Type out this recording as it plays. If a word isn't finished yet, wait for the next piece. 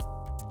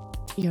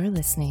You're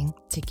listening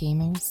to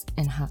Gamers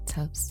in Hot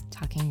Tubs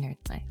Talking Nerd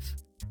Life,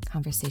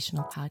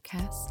 conversational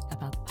podcast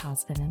about the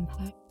positive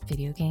impact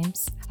video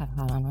games have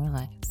had on our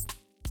lives.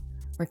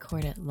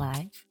 Recorded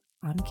live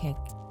on Kick,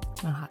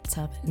 in a hot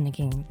tub in the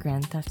game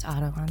Grand Theft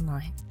Auto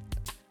Online.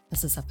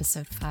 This is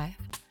episode 5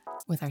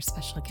 with our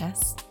special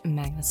guest,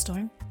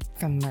 Storm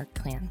from M3rk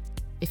Clan.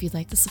 If you'd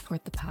like to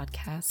support the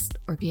podcast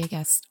or be a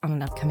guest on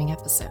an upcoming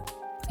episode,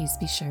 please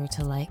be sure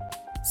to like,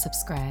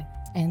 subscribe,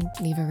 and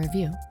leave a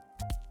review.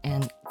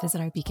 And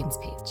visit our Beacons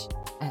page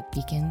at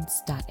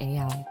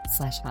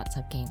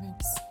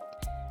beacons.ai/hottubgamers.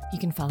 You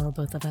can follow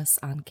both of us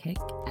on Kick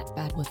at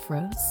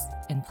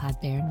badwolfrose and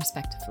Plaid Baron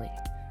respectively.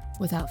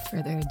 Without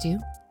further ado,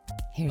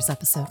 here's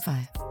episode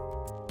 5.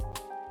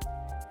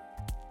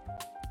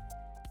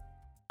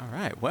 All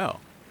right, well,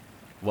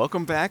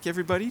 welcome back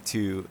everybody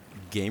to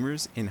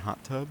Gamers in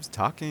Hot Tubs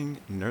Talking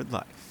Nerd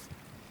Life.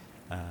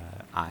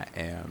 I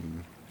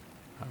am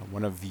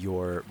one of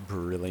your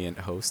brilliant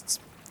hosts,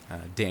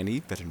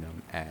 Danny, better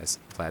known as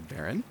Plaid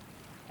Baron.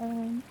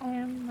 I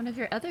am one of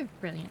your other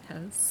brilliant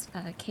hosts,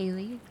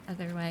 Kaylee,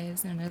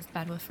 otherwise known as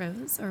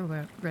badwolfrose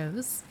or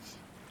Rose.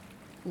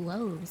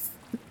 Lowe's.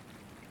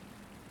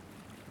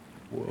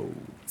 Whoa.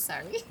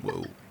 Sorry.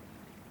 Whoa.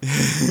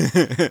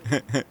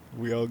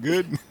 We all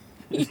good?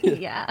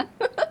 Yeah.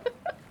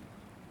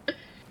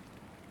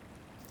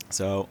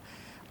 So,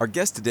 our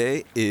guest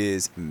today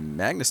is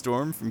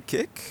Storm from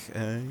Kick.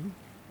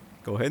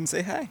 Go ahead and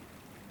say hi.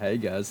 Hey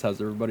guys,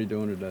 how's everybody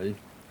doing today?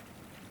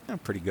 I'm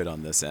pretty good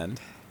on this end.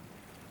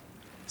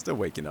 Still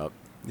waking up.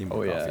 Need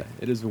more Oh coffee. yeah,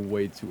 it is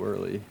way too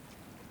early.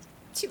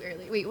 Too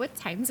early. Wait, what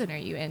time zone are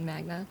you in,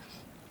 Magna?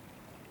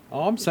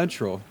 Oh, I'm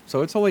central,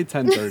 so it's only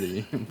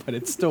 10:30, but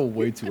it's still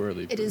way too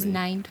early for It is me.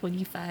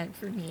 9:25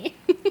 for me.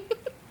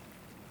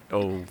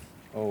 Oh.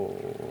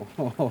 Oh.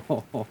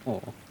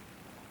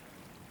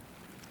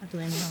 I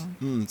blame it all.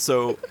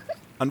 So,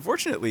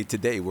 unfortunately,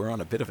 today we're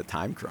on a bit of a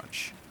time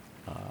crunch.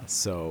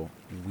 So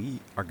we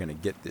are going to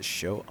get this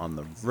show on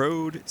the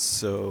road.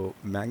 So,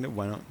 Magna,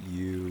 why don't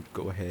you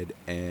go ahead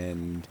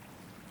and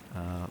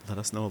let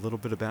us know a little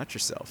bit about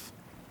yourself?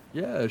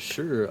 Yeah,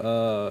 sure.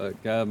 I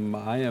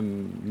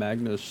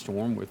am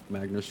Storm with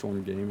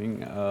Storm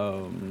Gaming.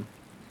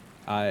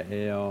 I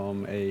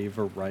am a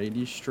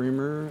variety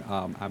streamer.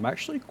 I'm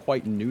actually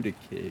quite new to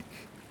Kick.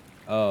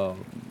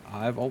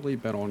 I've only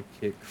been on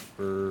Kick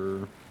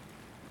for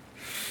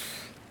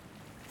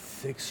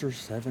 6 or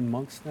 7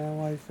 months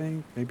now, I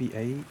think, maybe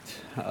 8.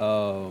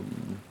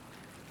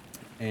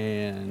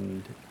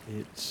 And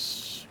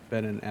it's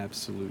been an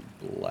absolute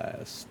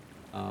blast.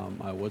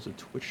 I was a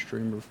Twitch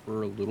streamer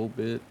for a little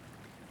bit.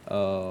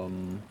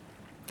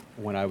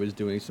 When I was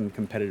doing some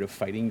competitive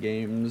fighting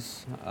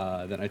games,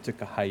 then I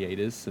took a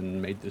hiatus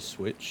and made the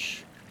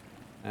switch,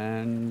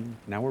 and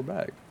now we're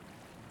back.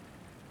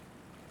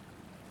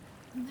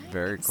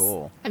 Very Nice.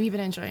 cool. Have you been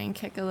enjoying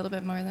Kick a little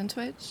bit more than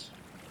Twitch?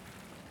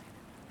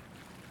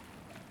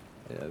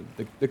 Yeah,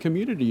 the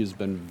community has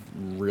been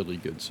really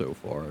good so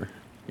far.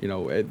 You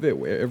know,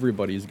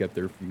 everybody's got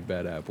their few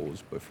bad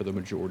apples, but for the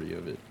majority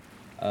of it,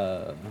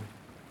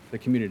 the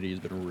community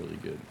has been really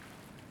good.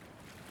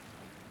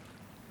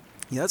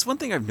 Yeah, that's one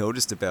thing I've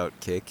noticed about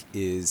Kick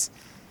is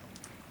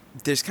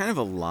there's kind of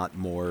a lot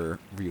more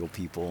real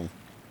people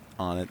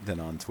on it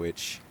than on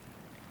Twitch,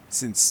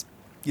 since,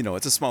 you know,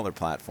 it's a smaller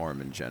platform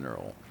in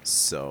general.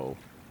 So,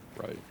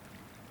 Right.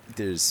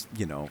 there's,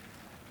 you know,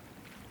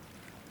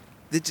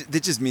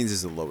 that just means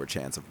there's a lower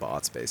chance of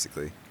bots,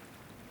 basically.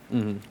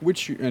 And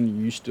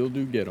you still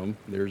do get them.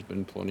 There's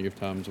been plenty of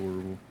times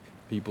where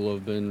people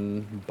have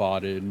been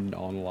botted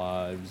on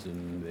lives,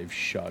 and they've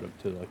shot up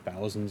to like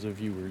thousands of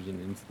viewers in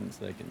instant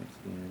seconds.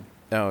 And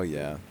Oh,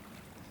 yeah.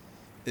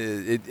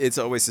 It's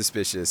always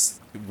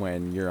suspicious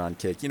when you're on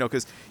Kick, you know,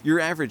 because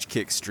your average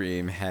Kick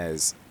stream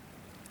has,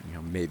 you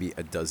know, maybe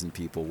a dozen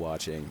people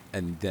watching,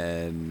 and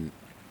then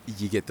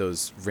you get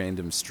those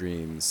random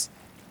streams,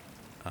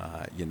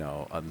 you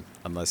know,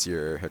 unless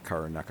you're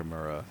Hikaru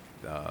Nakamura,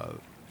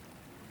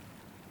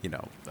 you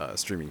know,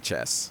 streaming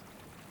chess.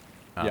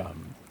 Yeah.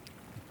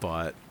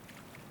 But,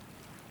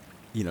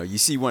 you know, you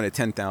see one at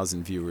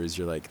 10,000 viewers,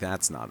 you're like,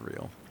 that's not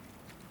real.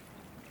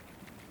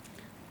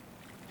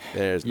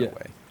 There's no Yeah.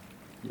 way.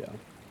 Yeah.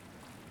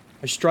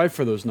 I strive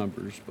for those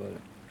numbers, but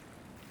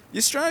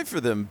You strive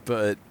for them,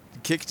 but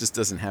Kick just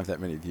doesn't have that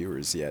many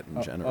viewers yet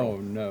in general.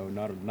 oh no,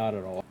 not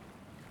at all.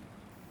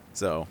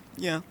 So,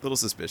 yeah, a little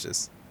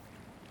suspicious.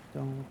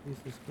 Don't be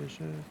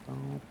suspicious.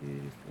 Don't be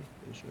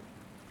suspicious.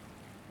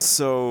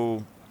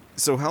 So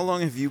how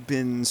long have you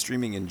been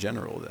streaming in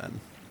general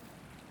then?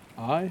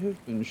 I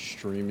have been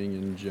streaming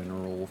in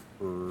general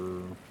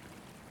for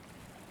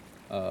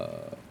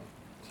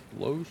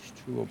close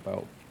to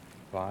about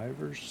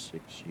 5 or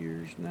 6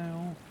 years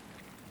now.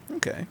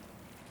 Okay.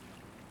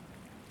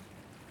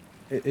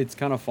 It's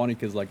kind of funny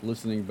because, like,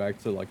 listening back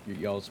to like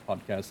y'all's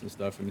podcasts and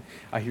stuff, and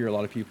I hear a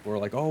lot of people are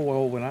like, "Oh,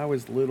 well, when I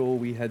was little,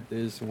 we had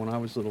this, and when I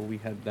was little, we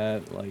had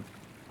that." Like,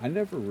 I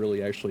never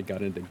really actually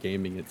got into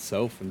gaming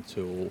itself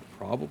until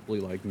probably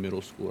like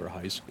middle school or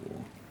high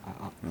school.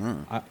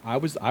 I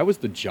was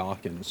the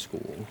jock in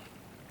school.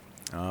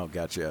 Oh,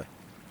 gotcha.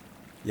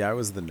 Yeah, I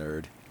was the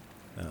nerd.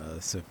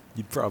 So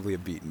you'd probably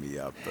have beaten me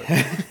up,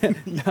 but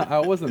No, I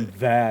wasn't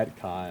that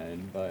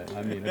kind, but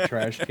I mean a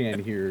trash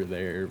can here or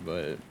there.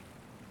 But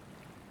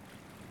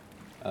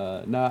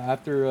no,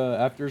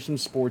 after some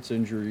sports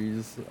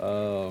injuries,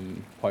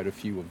 quite a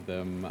few of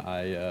them,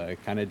 I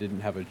kind of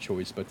didn't have a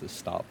choice but to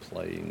stop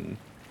playing,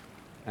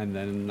 and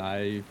then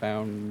I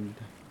found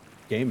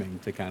gaming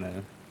to kind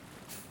of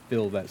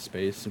fill that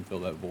space and fill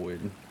that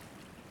void.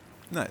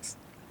 nice.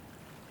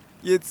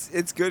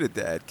 It's good at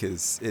that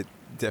because it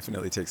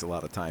definitely takes a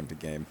lot of time to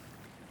game.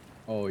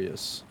 Oh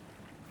yes.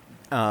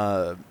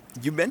 Uh,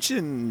 you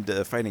mentioned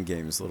fighting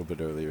games a little bit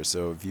earlier.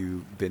 So have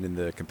you been in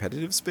the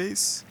competitive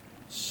space?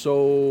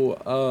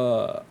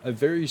 So, a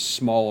very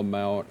small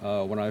amount.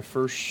 When I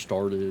first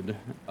started,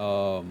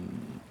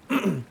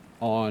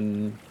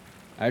 on,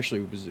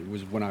 actually, it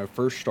was when I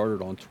first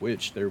started on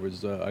Twitch. There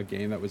was a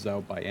game that was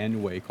out by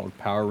Anway called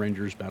Power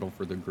Rangers Battle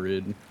for the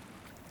Grid.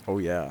 Oh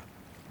yeah,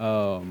 that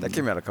Um,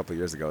 came out a couple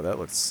years ago. That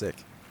looks sick.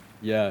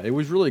 yeah, it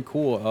was really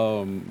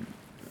cool.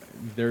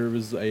 There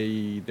was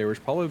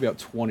probably about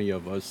 20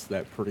 of us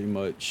that pretty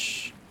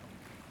much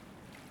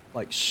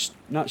like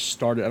not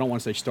started. I don't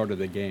want to say started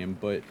the game,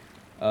 but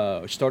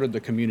started the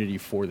community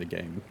for the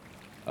game.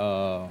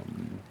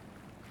 Um,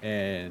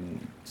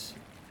 and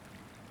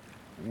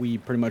we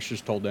pretty much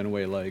just told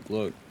anyway, like,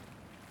 look,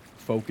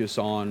 focus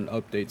on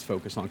updates,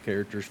 focus on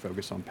characters,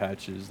 focus on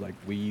patches. Like,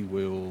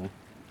 we'll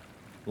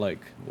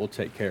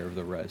take care of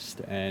the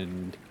rest.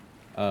 And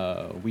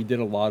we did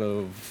a lot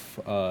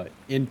of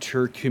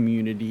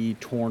inter-community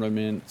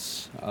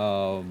tournaments.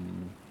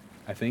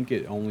 I think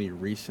it only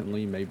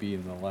recently, maybe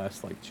in the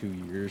last like 2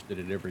 years, did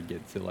it ever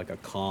get to like a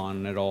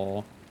con at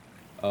all.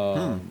 Hmm.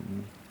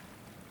 Um,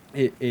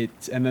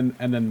 and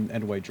then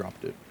anyway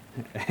dropped it,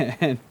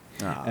 and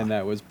Ah. and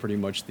that was pretty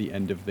much the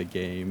end of the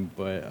game.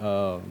 But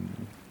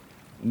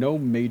no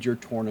major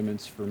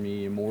tournaments for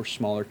me, more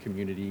smaller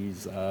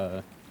communities.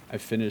 I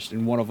finished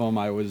in one of them.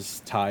 I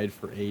was tied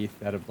for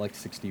eighth out of like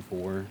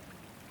 64.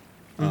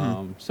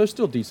 Hmm. So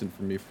still decent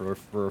for me for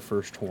a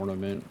first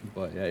tournament.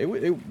 But yeah,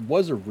 it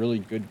was a really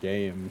good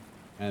game,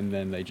 and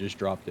then they just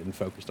dropped it and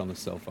focused on the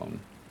cell phone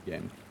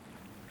game.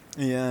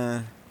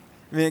 Yeah.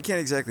 I mean, I can't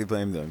exactly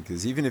blame them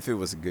because even if it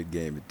was a good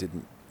game, it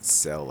didn't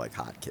sell like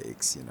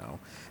hotcakes.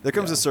 There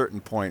comes a Yeah.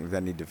 certain point with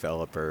any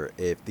developer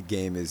if the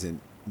game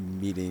isn't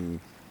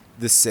meeting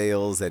the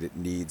sales that it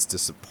needs to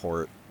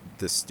support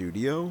the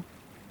studio,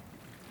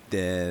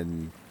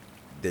 then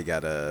they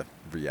gotta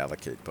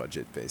reallocate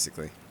budget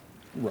basically.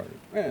 Right.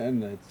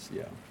 And that's,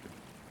 yeah,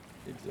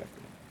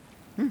 exactly.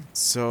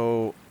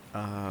 So,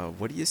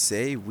 what do you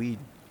say we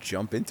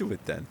jump into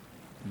it then?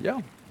 Yeah.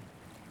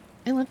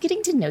 I love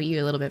getting to know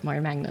you a little bit more,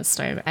 Magnus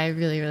Storm. I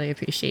really, really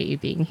appreciate you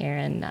being here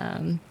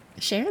and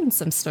sharing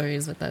some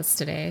stories with us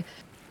today.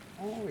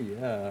 Oh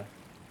yeah.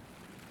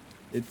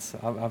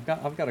 I've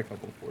got a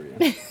couple for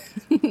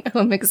you.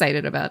 I'm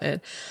excited about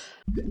it.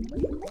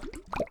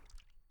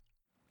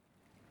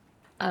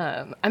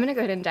 I'm going to go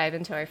ahead and dive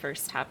into our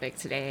first topic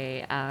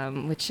today,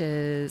 which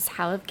is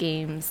how have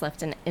games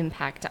left an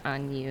impact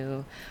on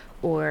you,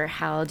 or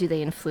how do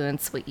they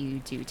influence what you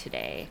do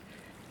today?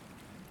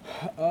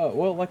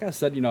 Well, like I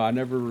said, I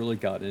never really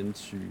got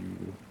into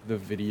the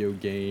video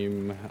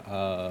game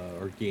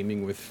or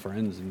gaming with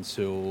friends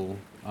until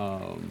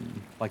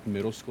like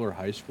middle school or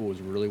high school was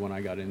really when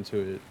I got into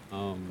it.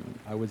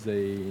 I was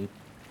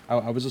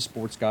a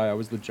sports guy. I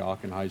was the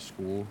jock in high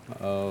school.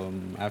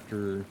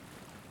 After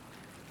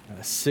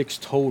six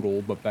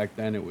total, but back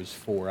then it was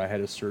four. I had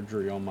a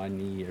surgery on my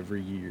knee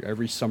every year,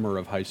 every summer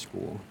of high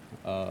school.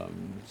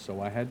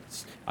 So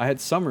I had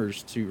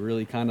summers to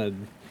really kind of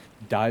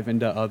dive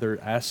into other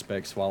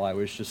aspects while I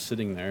was just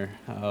sitting there.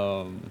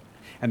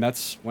 And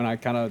that's when I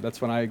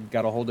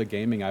got a hold of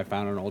gaming. I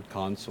found an old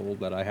console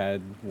that I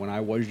had when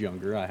I was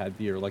younger. I had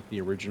the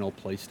original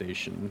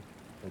PlayStation,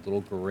 a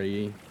little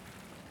gray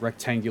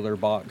rectangular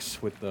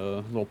box with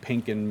the little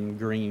pink and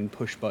green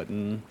push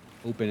button,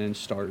 open and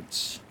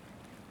starts.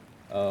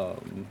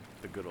 Um,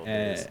 The good old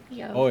and days.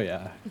 Yo, oh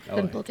yeah, the oh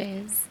simple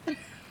days.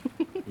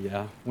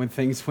 yeah, when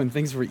things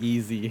were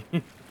easy.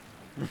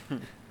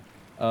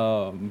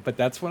 But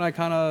that's when I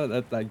kind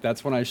of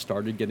that's when I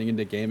started getting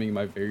into gaming.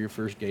 My very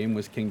first game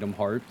was Kingdom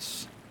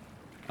Hearts.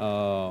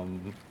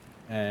 Um,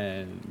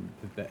 and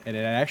it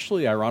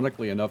actually,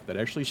 ironically enough, that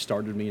actually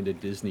started me into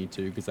Disney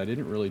too, because I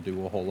didn't really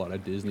do a whole lot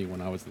of Disney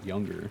when I was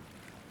younger.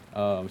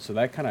 So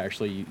that kind of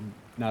actually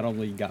not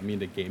only got me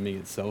into gaming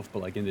itself,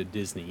 but like into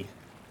Disney.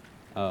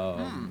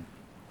 Um,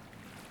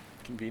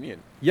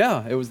 Convenient.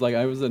 yeah, it was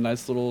a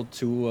nice little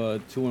two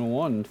in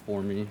one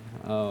for me.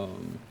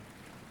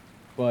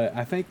 But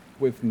I think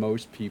with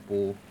most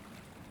people,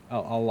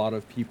 a lot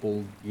of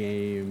people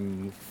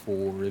game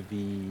for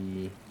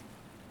the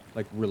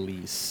like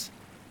release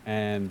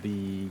and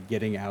the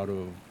getting out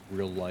of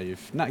real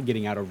life, not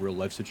getting out of real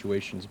life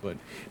situations, but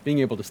being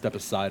able to step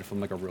aside from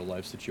like a real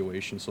life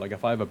situation. So like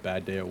if I have a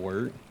bad day at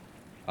work,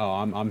 oh,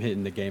 I'm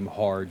hitting the game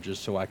hard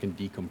just so I can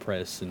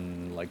decompress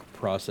and like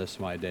process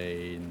my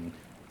day, and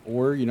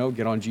or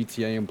get on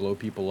GTA and blow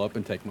people up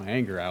and take my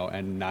anger out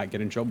and not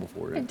get in trouble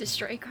for it And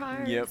destroy Yep.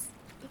 cars.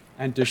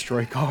 and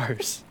destroy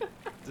cars.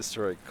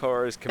 Destroy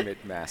cars,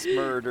 commit mass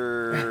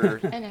murder,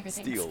 And everything's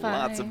steal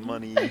lots of fine.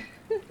 money,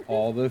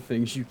 All the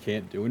things you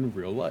can't do in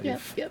real life.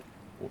 Yep, yep.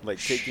 like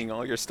taking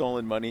all your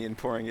stolen money and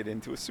pouring it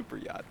into a super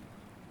yacht.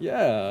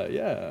 Yeah,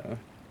 yeah.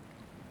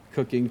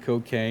 Cooking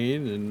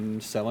cocaine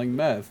and selling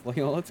meth. Like,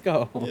 let's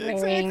go. Yeah.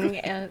 Wearing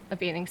a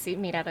bathing suit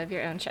made out of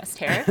your own chest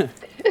hair.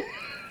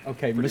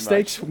 Okay, Pretty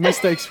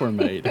mistakes were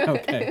made.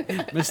 Okay.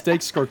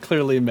 Mistakes were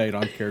clearly made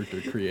on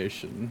character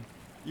creation.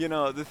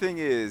 The thing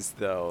is,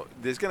 though,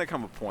 there's going to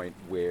come a point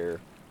where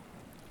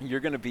you're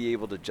going to be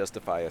able to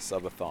justify a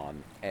subathon,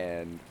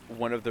 and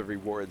one of the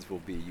rewards will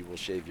be you will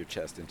shave your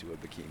chest into a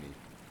bikini.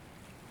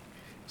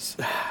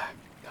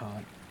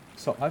 God.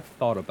 So I've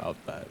thought about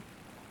that.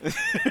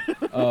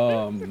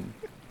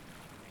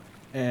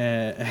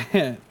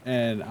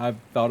 And I've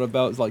thought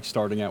about like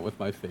starting out with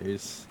my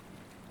face,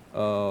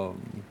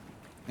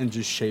 and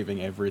just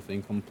shaving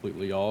everything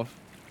completely off,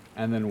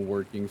 and then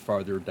working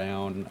farther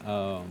down.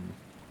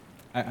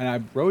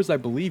 Rose, I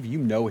believe you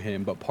know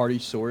him, but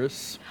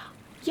Partysaurus.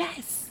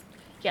 Yes.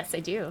 Yes, I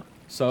do.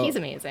 So He's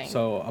amazing.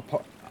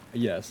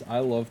 Yes, I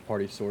love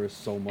Partysaurus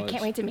so I much.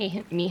 can't wait to meet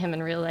him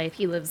in real life.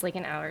 He lives like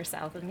an hour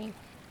south of me.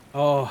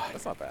 Oh,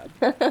 That's not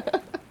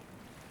bad.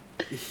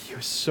 he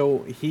was so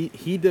he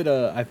did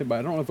I think, but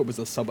I don't know if it was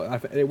a sub.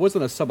 It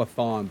wasn't a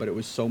subathon, but it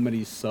was so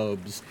many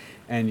subs,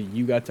 and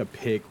you got to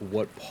pick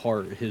what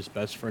part his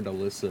best friend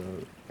Alyssa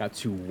got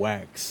to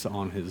wax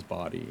on his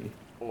body.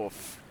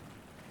 Oof.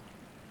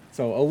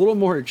 So a little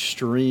more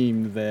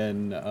extreme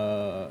than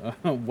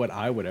what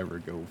I would ever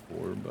go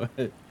for, but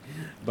Yeah,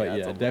 it's a yeah,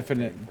 little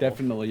painful.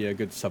 definitely a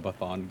good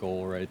subathon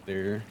goal right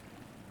there.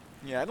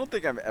 Yeah, I don't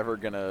think I'm ever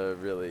going to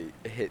really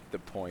hit the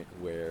point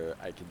where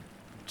I can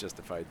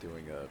justify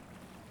doing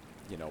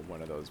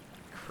one of those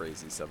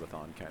crazy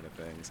subathon kind of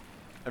things.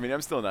 I mean,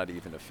 I'm still not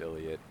even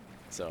affiliate,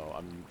 so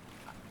I'm,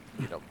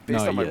 based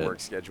Not on my yet. work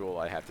schedule,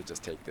 I have to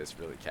just take this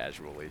really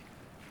casually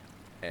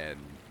and,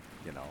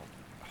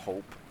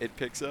 hope it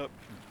picks up,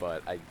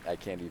 but I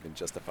can't even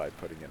justify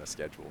putting in a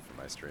schedule for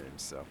my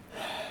streams, so.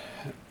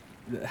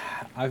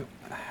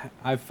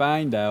 I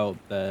find out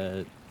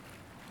that,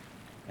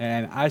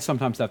 and I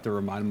sometimes have to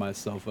remind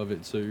myself of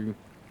it too.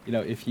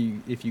 If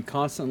you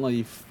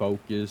constantly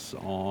focus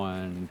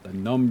on the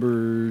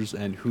numbers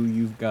and who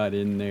you've got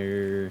in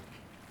there,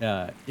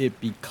 it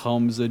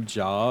becomes a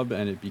job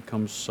and it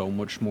becomes so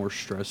much more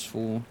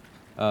stressful.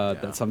 Yeah.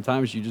 That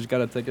sometimes you just got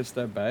to take a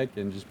step back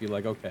and just be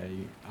like, okay,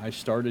 I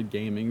started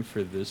gaming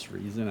for this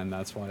reason, and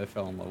that's why I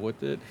fell in love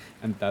with it,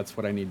 and that's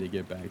what I need to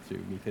get back to,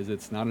 because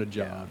it's not a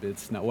job. Yeah.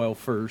 It's not, well,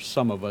 for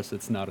some of us,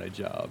 it's not a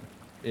job.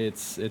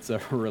 It's a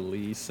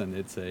release, and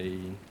it's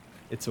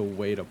a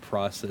way to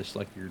process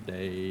like your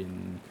day,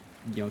 and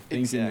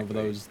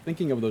Exactly.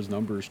 thinking of those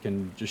numbers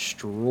can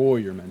destroy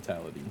your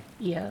mentality.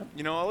 Yeah.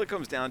 All it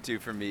comes down to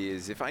for me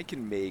is if I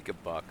can make a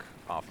buck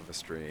off of a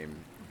stream,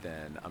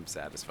 then I'm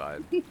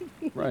satisfied.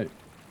 Right.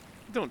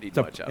 Don't need It's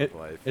a, much out it, of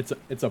life.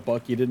 it's a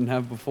buck you didn't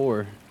have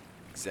before.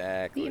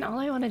 Exactly. All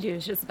I want to do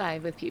is just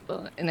vibe with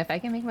people. And if I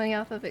can make money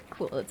off of it,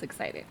 cool. It's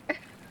exciting.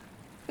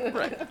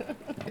 Right.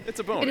 It's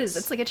a bonus. It is.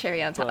 It's like a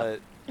cherry on top.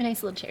 But A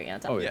nice little cherry on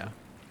top. Oh, yeah. yeah.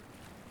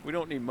 We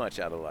don't need much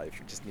out of life.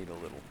 We just need a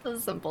little.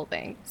 Those simple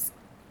things.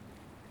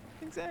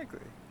 Exactly.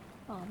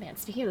 Oh man,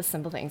 speaking of the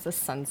simple things, the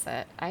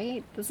sunset.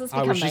 This has I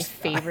become was my just-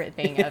 favorite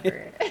thing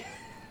ever.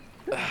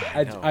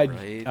 I know,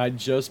 right? I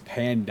just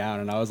panned down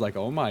and I was like,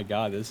 oh my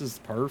god, this is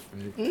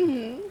perfect.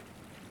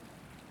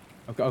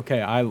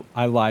 Okay,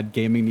 I lied.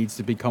 Gaming needs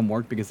to become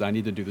work because I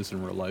need to do this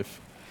in real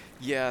life.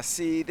 Yeah,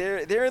 see,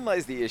 therein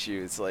lies the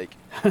issue. It's like,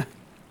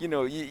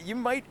 you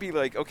might be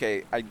like,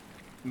 okay,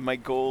 my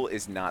goal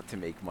is not to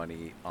make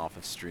money off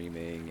of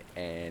streaming,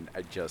 and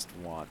I just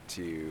want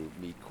to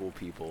meet cool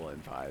people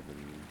and vibe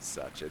and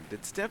such. And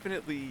it's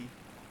definitely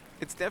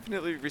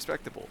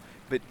respectable.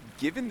 But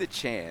given the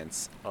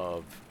chance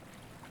of,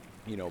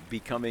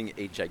 becoming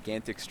a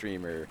gigantic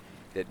streamer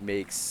that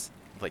makes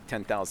like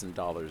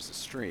 $10,000 a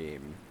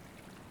stream,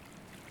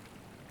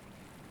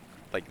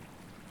 like,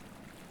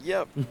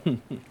 yep.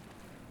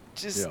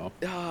 Just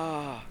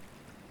Yeah.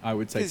 I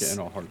would take it 'cause- in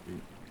a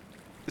heartbeat.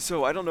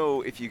 So I don't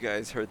know if you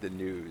guys heard the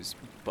news,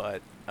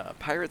 but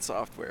Pirate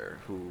Software,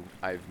 who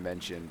I've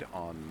mentioned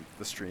on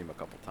the stream a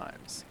couple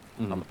times,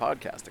 on the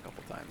podcast a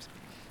couple times,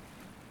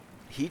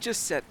 he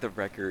just set the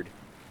record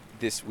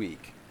this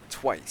week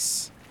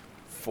twice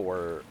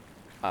for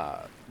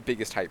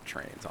biggest hype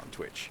trains on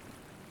Twitch.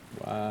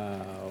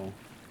 Wow.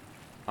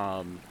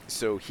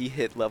 So he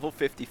hit level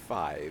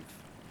 55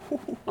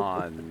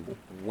 on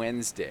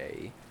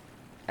Wednesday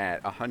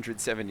at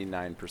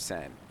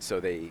 179%.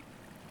 So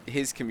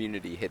his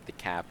community hit the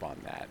cap on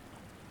that.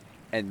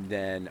 And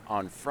then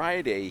on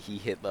Friday he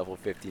hit level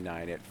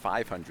 59 at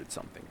 500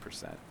 something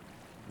percent.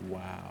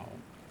 Wow.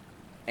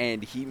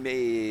 And he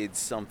made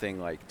something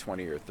like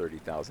 $20,000 or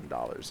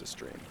 $30,000 a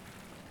stream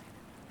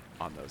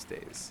on those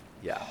days.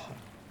 Yeah.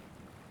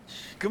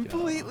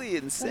 Completely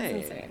That's insane.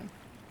 insane.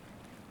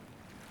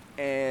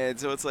 And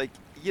so it's like,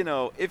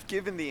 if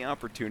given the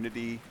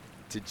opportunity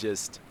to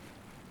just...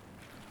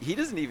 He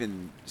doesn't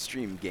even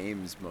stream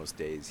games most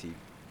days. He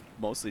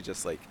mostly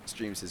just, like,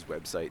 streams his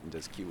website and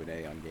does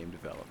Q&A on game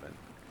development.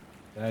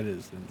 That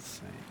is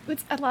insane.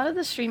 It's a lot of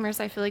the streamers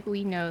I feel like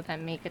we know that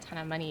make a ton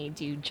of money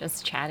do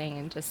just chatting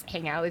and just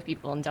hang out with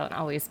people and don't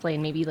always play.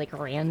 And maybe like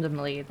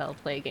randomly they'll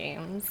play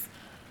games.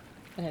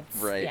 And it's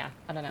Right. yeah,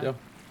 I don't know.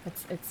 Yeah.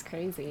 It's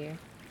crazy.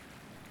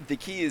 The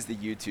key is the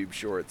YouTube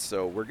shorts,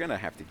 so we're going to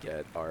have to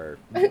get our...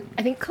 I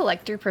think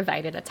Collector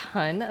provided a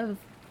ton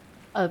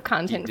of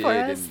content He for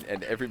did, us.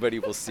 and everybody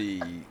will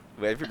see...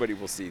 Everybody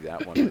will see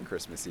that one on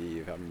Christmas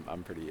Eve.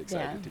 I'm pretty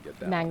excited to get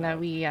that Magna, one out.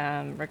 we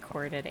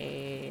recorded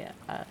a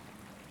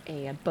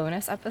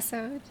bonus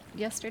episode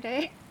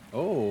yesterday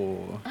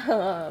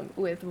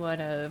with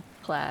one of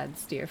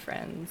Plaid's dear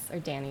friends, or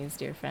Danny's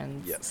dear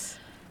friends. Yes.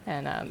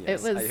 And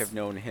Yes, it was... I have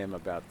known him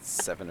about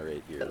 7 or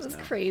 8 years It was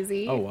now.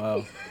 crazy. Oh,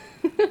 wow.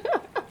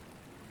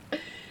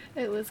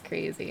 It was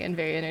crazy and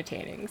very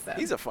entertaining. So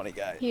He's a funny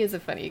guy. he is a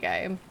funny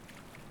guy.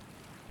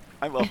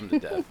 I love him to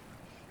death.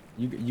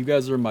 You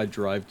guys are my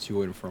drive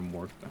to and from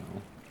work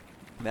now.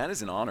 That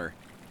is an honor.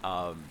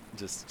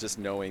 Just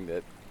knowing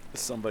that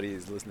somebody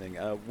is listening.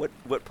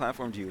 What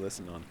platform do you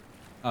listen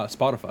on?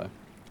 Spotify.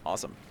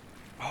 Awesome.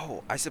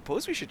 Oh, I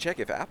suppose we should check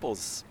if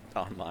Apple's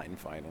online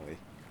finally.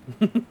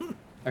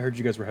 I heard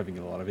you guys were having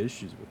a lot of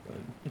issues with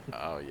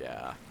that. Oh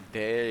yeah,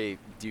 they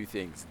do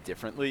things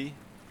differently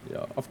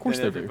Yeah, of course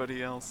than they do.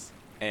 everybody else,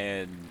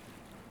 and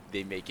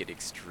they make it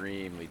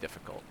extremely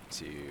difficult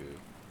to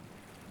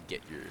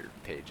get your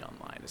page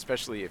online,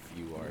 especially if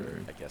you are,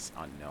 I guess,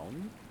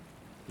 unknown.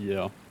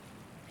 Yeah.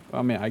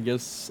 I mean, I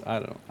guess I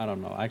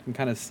don't know. I can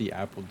kind of see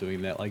Apple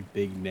doing that, like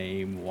big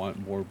name,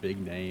 want more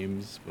big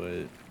names,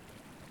 but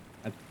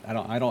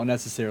I don't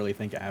necessarily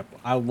think Apple.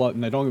 No,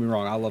 don't get me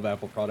wrong. I love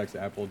Apple products.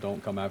 Apple,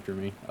 don't come after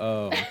me.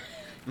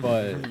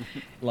 But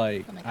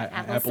like Oh my God,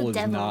 Apple's Apple the is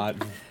devil. not.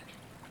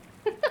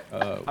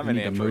 I'm We an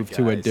need to Android move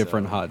to a guy,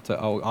 different so-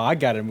 hot. I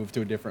gotta move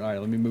to a different. All right,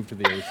 let me move to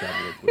the other side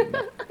real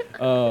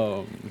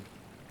quick.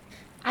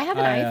 I have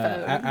an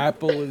iPhone.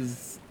 Apple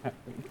is.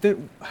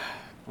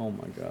 Oh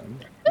my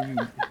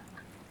God,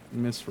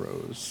 Miss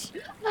Rose.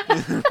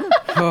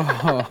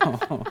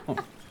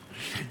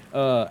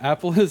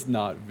 Apple is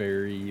not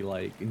very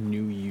like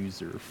new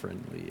user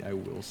friendly. I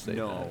will say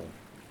No. that.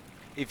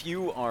 If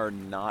you are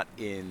not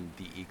in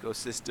the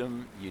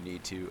ecosystem, you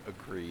need to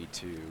agree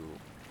to,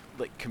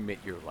 like, commit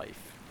your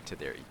life to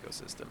their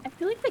ecosystem. I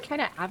feel like they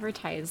kind of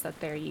advertise that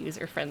they're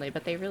user friendly,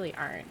 but they really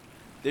aren't.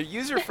 They're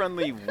user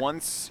friendly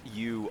once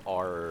you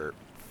are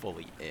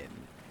fully in.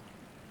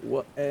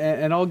 Well,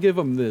 and I'll give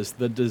them this: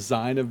 the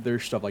design of their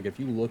stuff. Like, if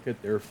you look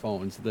at their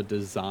phones, the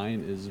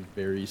design is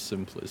very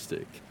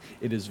simplistic.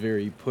 It is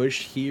very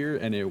push here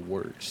and it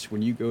works.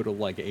 When you go to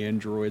like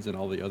Androids and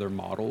all the other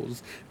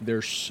models,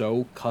 they're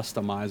so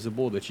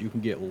customizable that you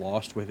can get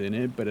lost within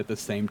it, but at the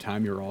same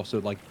time, you're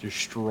also like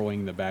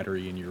destroying the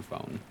battery in your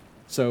phone.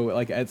 So,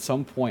 like, at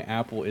some point,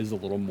 Apple is a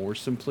little more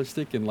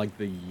simplistic in like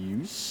the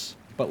use.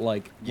 But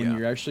like when Yeah.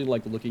 you're actually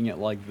like looking at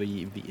like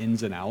the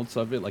ins and outs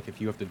of it, like if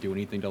you have to do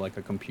anything to like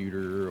a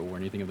computer or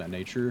anything of that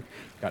nature,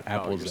 God,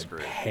 Apple you're is a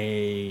screwed.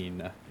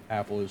 pain.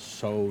 Apple is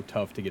so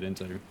tough to get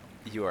into.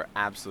 You are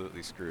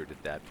absolutely screwed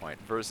at that point.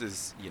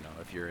 Versus,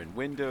 if you're in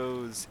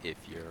Windows, if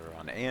you're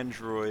on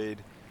Android,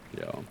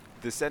 Yeah.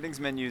 the settings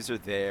menus are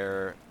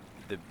there,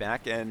 the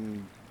back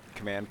end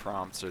command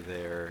prompts are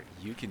there.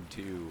 You can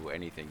do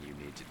anything you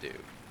need to do.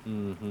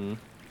 Mm-hmm.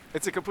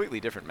 It's a completely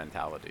different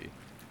mentality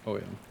Oh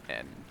yeah.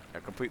 and a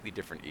completely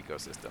different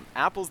ecosystem.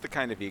 Apple's the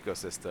kind of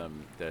ecosystem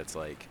that it's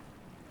like,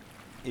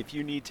 if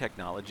you need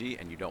technology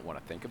and you don't want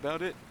to think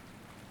about it,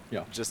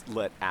 Yeah. just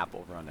let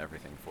Apple run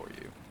everything for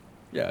you.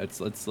 Yeah.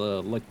 It's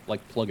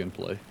like plug and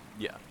play.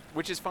 Yeah,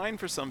 which is fine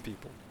for some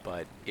people,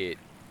 but it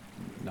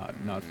Not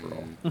for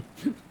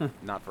all.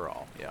 not for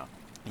all. Yeah,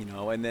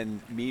 and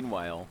then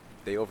meanwhile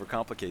they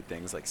overcomplicate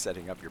things like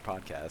setting up your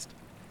podcast.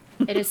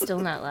 It is still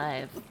not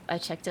live. I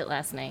checked it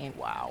last night.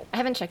 Wow. I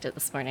haven't checked it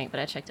this morning, but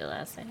I checked it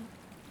last night.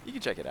 You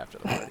can check it after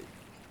the party.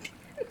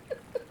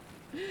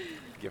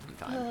 Give them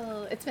time.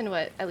 Oh, it's been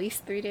what, at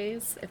least 3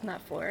 days, if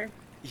not 4.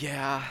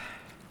 Yeah.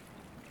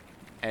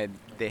 And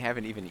they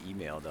haven't even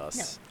emailed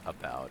us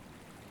about...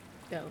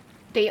 No.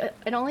 It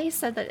only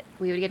said that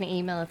we would get an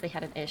email if they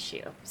had an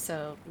issue.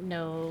 So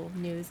no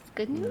news.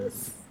 Good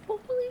news,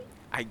 hopefully.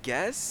 I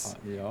guess.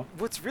 Yeah.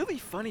 What's really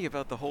funny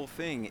about the whole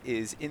thing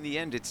is, in the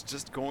end, it's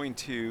just going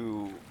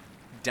to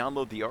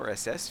download the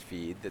RSS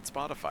feed that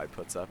Spotify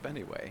puts up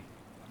anyway.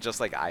 Just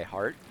like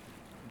iHeart,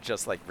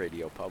 just like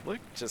Radio Public,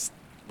 just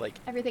like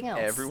Everything else.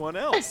 everyone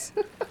else.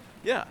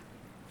 Yeah.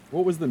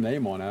 What was the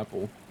name on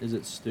Apple? Is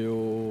it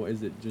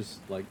just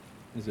like,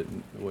 was it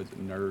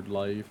Nerd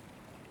Life?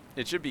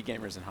 It should be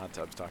Gamers and Hot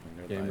Tubs Talking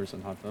Nerd Life. Gamers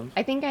and Hot Tubs?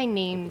 I think I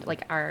named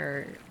like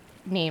our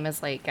name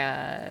as like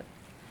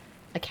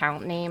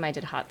account name. I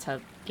did Hot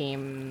Tub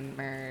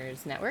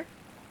Gamers Network,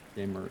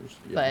 Gamers.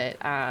 Yeah.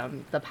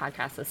 but the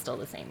podcast is still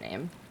the same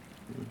name.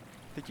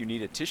 think you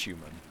need a tissue,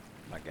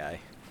 my guy.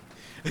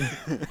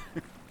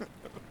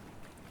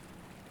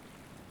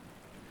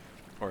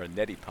 Or a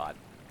neti pot.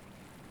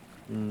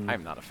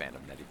 I'm not a fan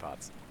of neti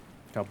pots.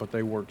 God, but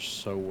they work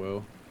so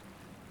well.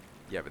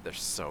 Yeah, but they're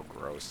so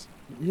gross.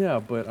 Yeah,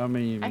 but I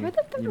mean, I heard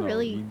that they're you know,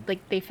 really,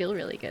 like, they feel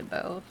really good,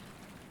 though.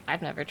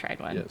 I've never tried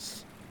one.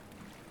 yes.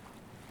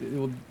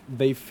 Well,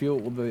 they feel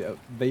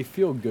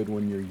good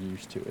when you're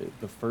used to it.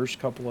 The first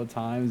couple of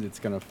times, it's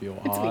gonna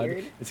feel It's odd.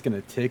 weird. It's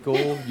gonna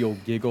tickle. You'll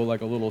giggle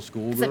like a little Does that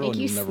schoolgirl, make and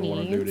you you'll never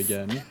want to do it sneeze?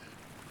 again.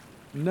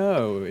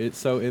 No, it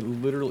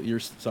literally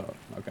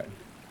okay.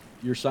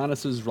 Your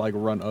sinuses like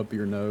run up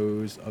your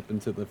nose, up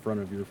into the front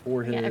of your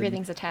forehead. Yeah,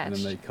 everything's And attached.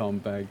 then they come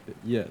back.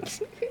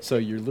 Yes. So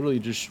you're literally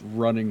just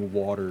running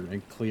water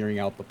and clearing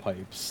out the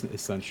pipes,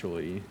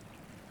 essentially.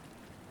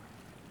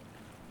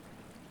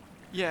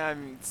 Yeah, I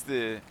mean,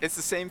 it's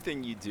the same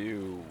thing you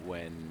do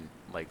when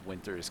like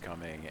winter is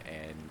coming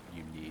and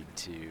you need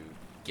to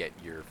get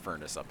your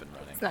furnace up and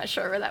running. I was not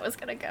sure where that was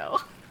gonna go.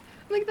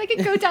 Like, that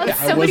could go down Yeah,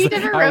 so many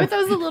different roads. I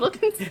was a little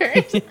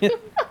concerned.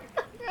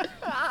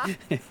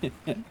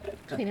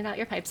 Cleaning out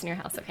your pipes in your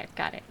house. Okay,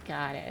 got it.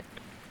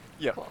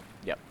 Yep. Cool.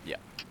 Yep.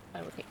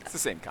 I will take It's that. the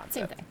same concept.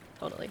 Same thing.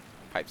 Totally.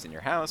 Pipes in your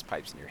house,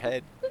 pipes in your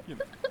head. You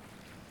know.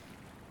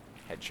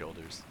 Head,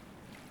 shoulders.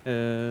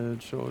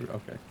 Head, shoulder.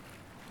 Okay.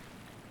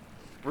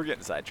 We're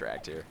getting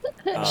sidetracked here.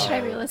 Should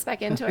I reel us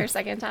back into our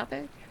second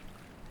topic?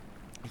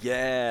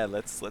 Yeah,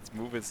 let's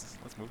move this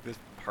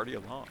party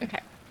along. Okay.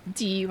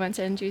 Do you want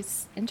to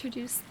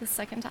introduce the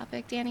second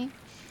topic, Danny?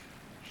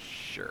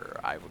 Sure,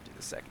 I will do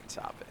the second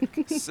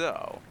topic.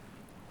 So,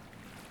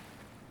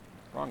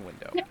 wrong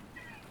window.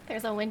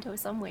 There's a window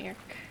somewhere.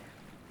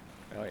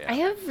 Oh yeah. I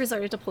have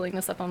resorted to pulling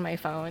this up on my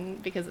phone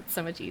because it's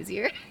so much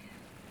easier.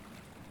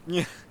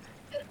 Yeah.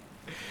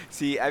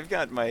 See, I've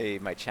got my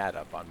chat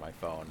up on my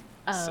phone.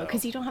 Oh,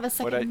 because so you don't have a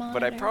second what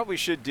monitor. I probably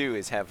should do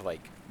is have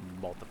like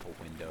multiple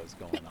windows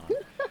going on.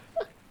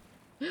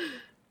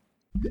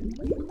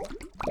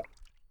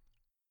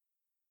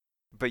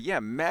 But yeah,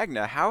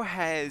 Magna, how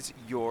has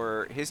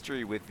your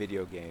history with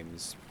video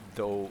games,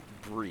 though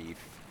brief,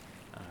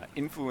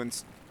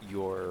 influenced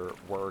your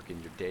work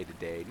and your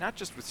day-to-day, not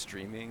just with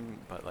streaming,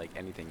 but like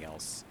anything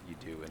else you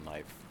do in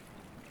life?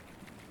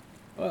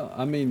 Well,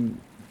 I mean,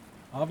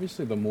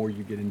 obviously, the more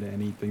you get into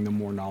anything, the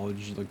more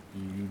knowledge like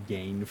you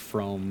gain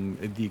from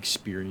the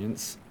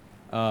experience.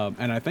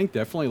 And I think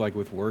definitely like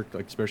with work,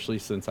 like especially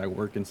since I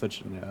work in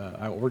such an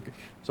I work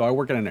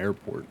at an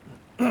airport,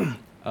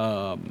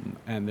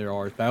 and there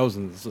are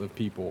thousands of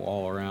people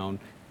all around,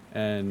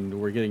 and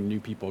we're getting new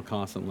people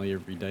constantly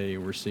every day,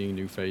 and we're seeing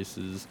new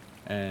faces,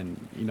 and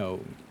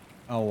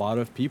a lot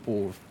of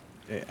people.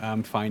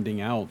 I'm finding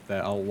out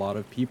that a lot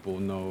of people,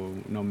 no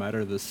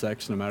matter the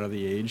sex, no matter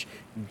the age,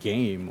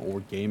 game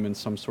in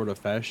some sort of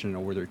fashion,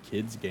 or their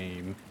kids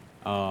game,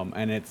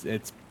 and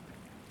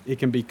it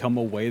can become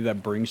a way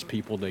that brings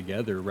people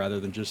together rather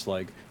than just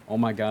like, oh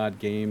my God,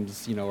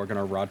 games, are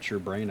gonna rot your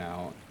brain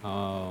out.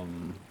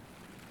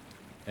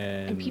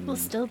 And people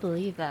still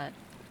believe that.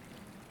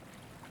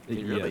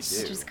 They really yes,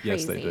 do. Which is crazy.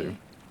 yes, they do.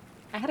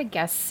 I had a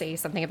guest say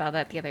something about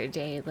that the other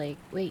day. Like,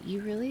 wait,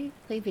 you really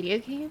play video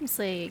games?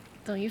 Like,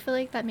 don't you feel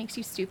like that makes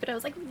you stupid? I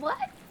was like, what?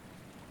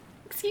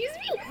 Excuse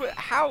me?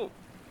 How?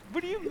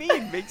 What do you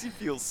mean makes you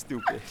feel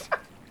stupid?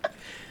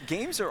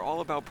 Games are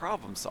all about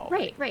problem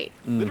solving. Right.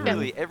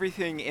 Literally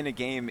everything in a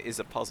game is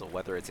a puzzle,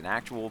 whether it's an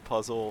actual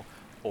puzzle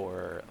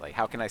or like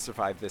how can I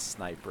survive this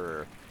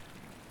sniper.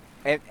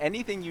 And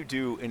anything you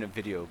do in a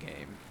video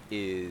game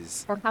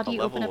is Or how do a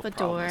you open level up of a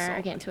door problem or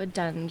solving. get into a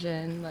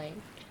dungeon? Like,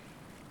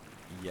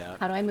 Yeah.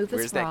 how do I move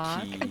this Where's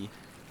rock? that key?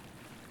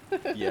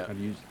 Yeah. How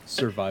do you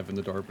survive in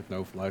the dark with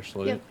no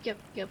flashlight?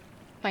 Yep.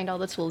 Find all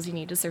the tools you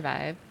need to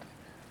survive.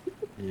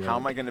 Yeah. How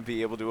am I going to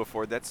be able to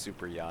afford that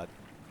super yacht?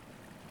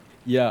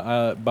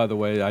 Yeah, by the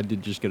way, I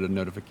did just get a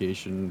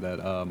notification that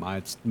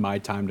it's my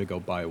time to go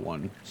buy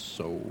one.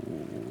 So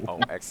Oh,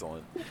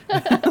 excellent.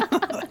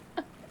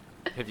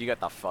 Have you got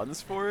the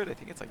funds for it? I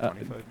think it's like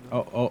 25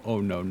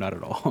 oh no, not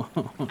at all.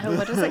 Oh,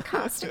 what does it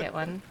cost to get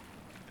one?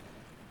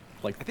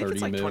 Like I think 30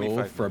 it's like mil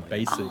 25 for a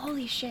million. basic. Oh,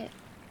 holy shit.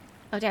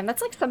 Oh, damn,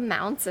 that's like some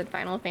mounts in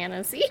Final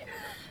Fantasy.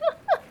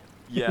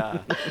 Yeah.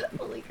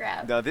 Holy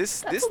crap. No,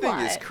 this That's a thing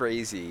is lot.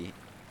 crazy.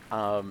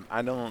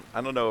 I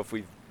don't know if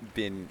we've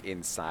been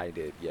inside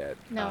it yet.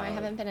 No, I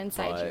haven't been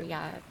inside but- you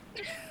yet.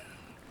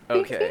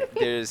 Okay,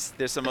 there's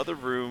some other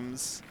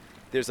rooms.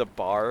 There's a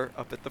bar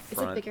up at the Is it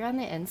front. bigger on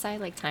the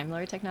inside, like Time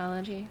Lord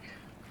technology?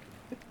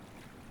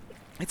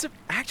 It's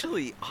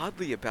actually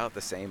oddly about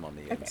the same on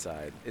the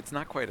inside. It's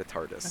not quite a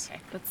TARDIS.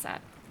 Okay, that's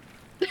sad.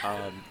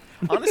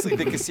 Honestly,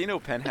 the casino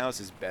penthouse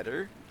is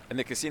better, and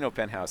the casino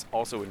penthouse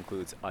also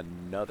includes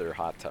another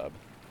hot tub.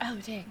 Oh,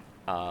 dang.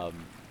 yeah,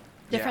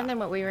 Different than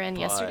what we were in but-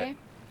 yesterday?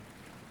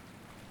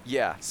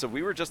 Yeah, so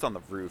we were just on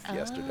the roof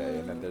yesterday,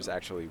 and then Oh. there's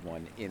actually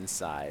one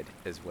inside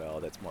as well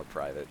that's more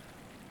private.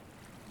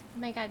 Oh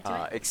my god, do I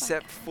have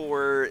Except black hair?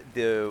 for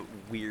the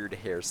weird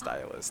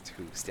hairstylist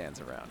who stands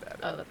around at it.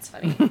 Oh, that's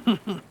funny.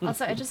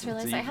 Also, I just So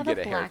realized you I can have get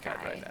a a black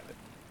haircut eye. right at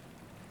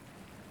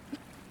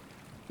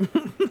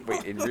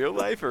Wait, in real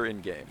life or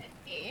in game?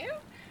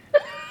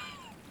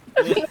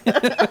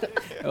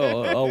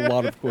 Oh, a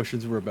lot of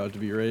questions were about to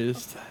be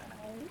raised.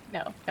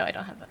 No, I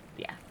don't have a.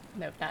 Yeah,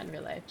 no, not in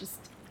real life. Just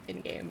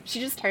in game. She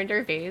just turned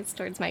her face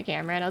towards my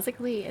camera, and I was like,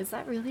 "Wait, is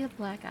that really a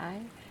black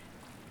eye?"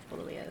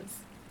 Totally is.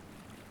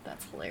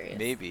 That's hilarious.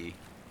 Maybe.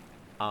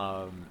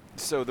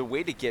 So the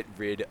way to get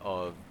rid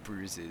of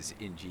bruises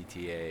in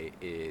GTA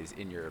is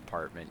in your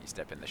apartment, you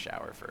step in the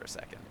shower for a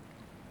second,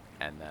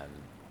 and then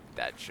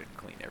that should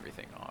clean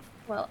everything off.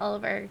 Well, all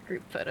of our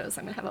group photos,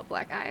 I'm gonna have a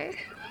black eye.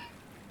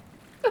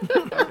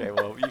 Okay,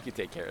 well, you can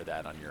take care of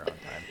that on your own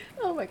time.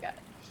 Oh my god.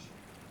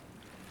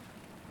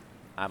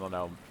 I don't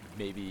know,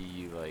 maybe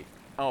you like...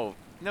 Oh,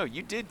 no,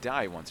 you did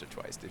die once or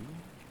twice, didn't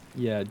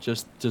you? Yeah,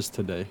 just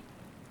today.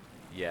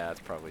 Yeah, it's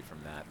probably from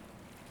that.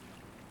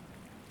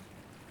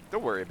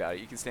 Don't worry about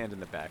it. You can stand in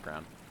the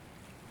background.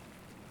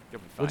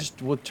 You'll be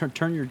fine. We'll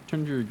turn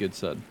your good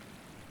side.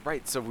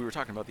 Right, so we were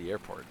talking about the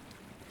airport.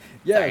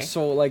 Yeah, Sorry.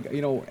 so like,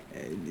 you know,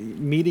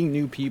 meeting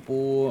new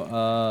people,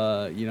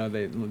 you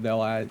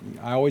know, I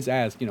always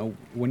ask, you know,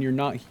 when you're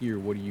not here,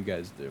 what do you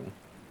guys do?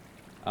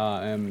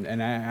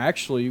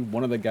 Actually,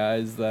 one of the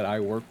guys that I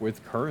work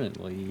with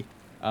currently,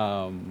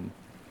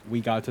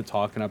 we got to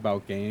talking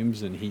about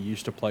games, and he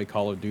used to play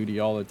Call of Duty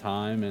all the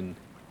time, and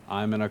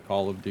I'm in a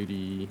Call of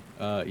Duty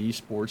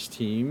esports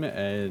team,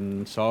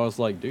 and so I was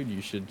like, dude,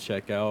 you should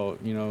check out,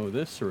 you know,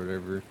 this or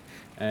whatever.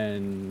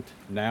 And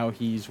now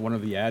he's one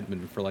of the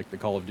admin for like the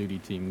Call of Duty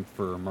team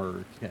for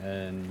M3rk,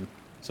 and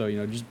so, you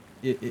know, just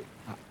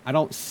I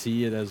don't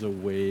see it as a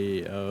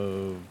way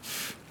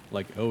of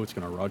like, oh, it's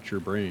gonna rot your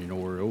brain,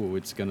 or oh,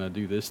 it's gonna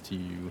do this to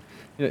you.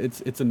 You know,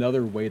 it's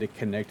another way to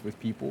connect with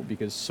people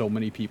because so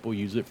many people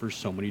use it for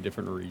so many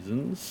different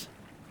reasons.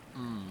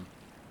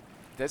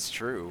 That's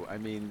true. I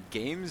mean,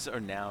 games are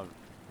now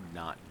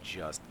not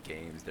just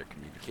games. They're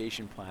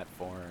communication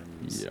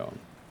platforms. Yeah,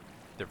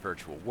 They're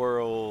virtual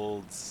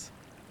worlds.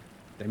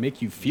 they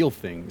make you feel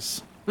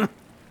things.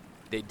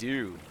 They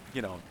do.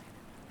 You know,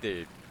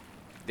 they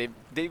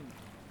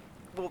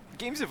well,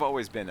 games have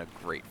always been a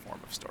great form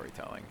of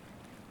storytelling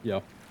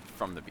Yeah.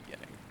 from the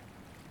beginning.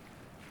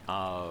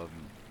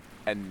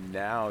 And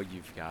now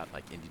you've got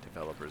like indie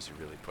developers who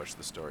really push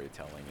the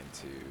storytelling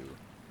into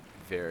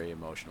very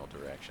emotional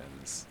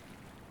directions.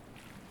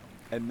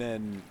 And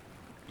then,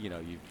 you know,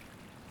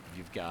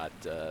 you've got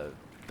the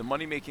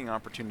money-making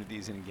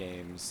opportunities in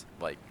games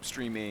like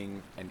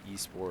streaming and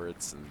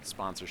esports and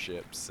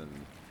sponsorships, and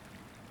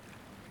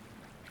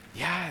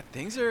yeah,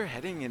 things are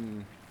heading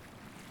in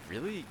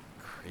really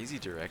crazy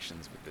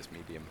directions with this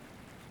medium.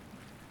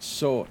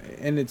 So,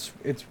 and it's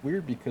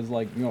weird because,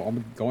 like, you know,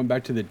 I'm going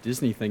back to the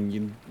Disney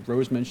thing.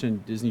 Rose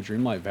mentioned Disney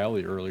Dreamlight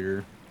Valley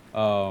earlier.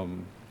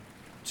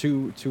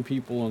 Two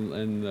people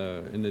in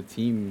the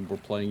team were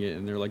playing it,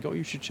 and they're like, "Oh,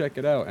 you should check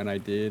it out." And I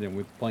did, and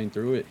with playing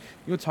through it,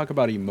 you want to talk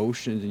about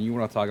emotions, and you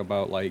want to talk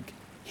about like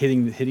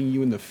hitting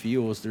you in the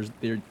feels.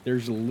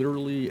 There's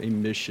literally a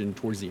mission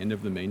towards the end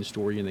of the main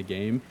story in the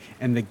game,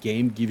 and the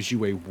game gives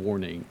you a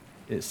warning.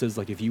 It says,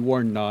 like, if you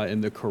are not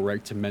in the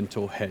correct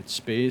mental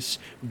headspace,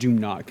 do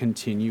not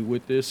continue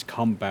with this.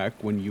 Come back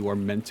when you are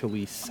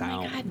mentally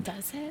sound. Oh my god,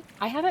 does it?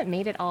 I haven't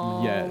made it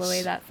all the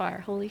way that far.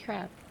 Holy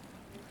crap.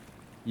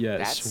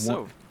 Yes. That's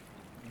a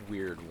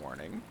weird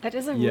warning. That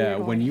is a Yeah,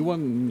 weird when you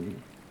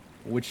warning.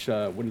 what is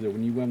it?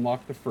 When you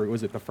unlock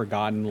was it the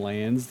Forgotten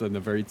Lands in the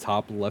very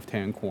top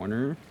left-hand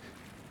corner?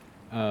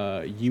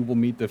 You will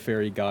meet the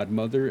fairy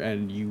godmother,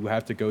 and you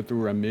have to go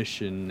through a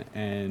mission,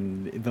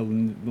 and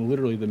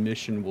literally the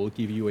mission will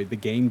give you the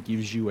game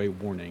gives you a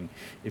warning.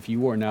 If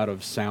you are not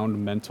of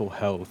sound mental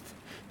health,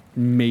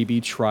 maybe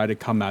try to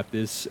come at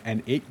this,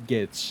 and it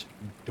gets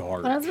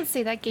dark. But I was gonna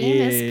say that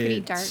game is pretty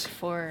dark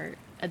for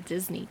a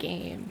Disney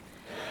game.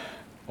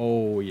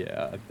 Oh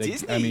yeah,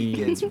 Disney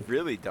gets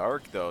really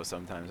dark though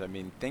sometimes. I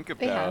mean, think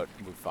They about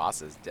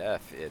Mufasa's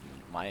death in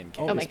Lion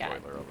King. Oh my Spoiler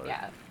god. alert.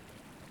 Yeah.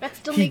 That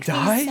still He makes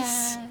dies? me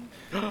sad.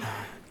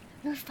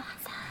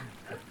 Mufasa.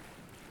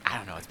 I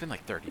don't know. It's been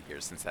like 30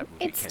 years since that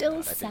movie It's came still out.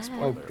 I think sad.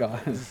 Oh spoiler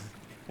god. alert.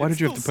 Why did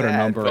you have to put a Sad,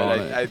 number but on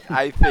it?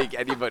 I think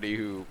anybody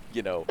who,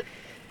 you know,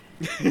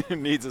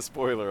 needs a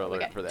spoiler Oh my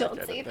alert god, for that don't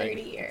kind say of thing.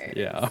 30 years.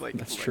 Yeah, Like,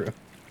 that's like, true.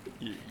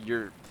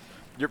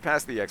 You're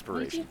past the Why did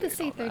expiration you have to date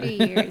say on that. 30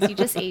 years? You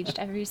just aged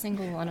every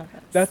single one of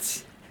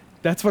us.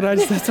 That's what I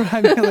meant.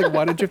 Like,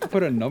 why did you have to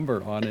put a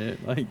number on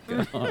it? Like,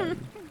 God.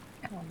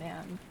 Oh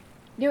man.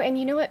 No, and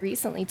you know what?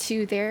 Recently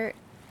too,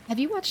 have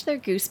you watched their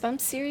Goosebumps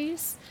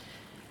series?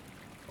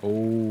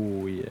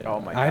 Oh yeah.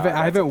 Oh my I God, that's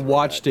a haven't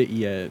watched throwback. it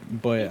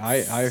yet, but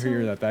It's I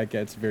hear so- that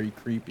gets very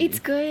creepy. It's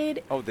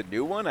good. Oh, the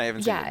new one? I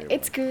haven't seen the Yeah, new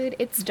it's one. good.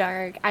 It's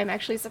dark. I'm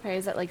actually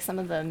surprised at like some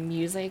of the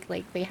music.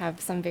 Like they have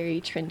some very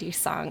trendy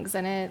songs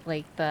in it.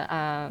 Like the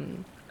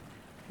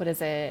what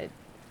is it?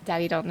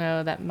 Daddy don't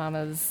know that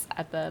Mama's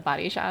at the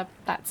body shop.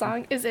 That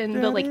song is in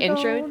the like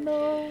intro.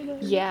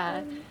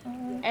 Yeah.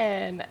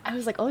 And I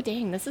was like, oh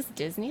dang, this is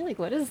Disney. Like,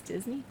 what is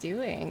Disney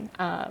doing?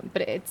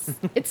 But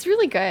it's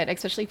really good,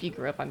 especially if you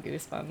grew up on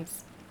Goosebumps.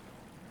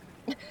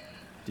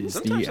 Disney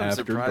Sometimes I'm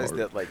After surprised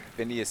Dark. that like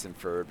Phineas and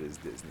Ferb is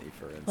Disney,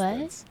 for What?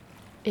 instance.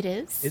 It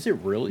is? Is it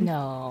really?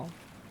 No.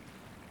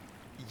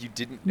 You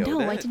didn't know No,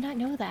 that? I did not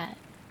know that.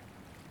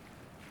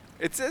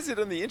 It says it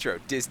on the intro.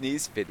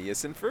 Disney's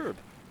Phineas and Ferb.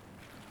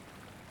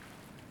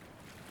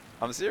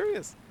 I'm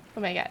serious. Oh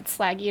my god,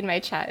 Slaggy in my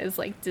chat is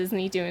like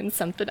Disney doing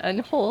something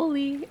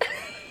unholy.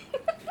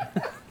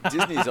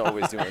 Disney's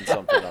always doing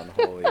something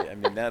unholy. I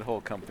mean, that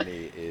whole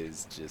company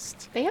is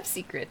just. They have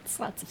secrets,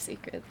 lots of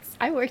secrets.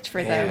 I worked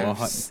for They them.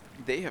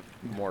 have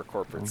more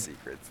corporate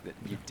secrets than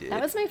you did.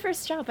 That was my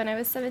first job when I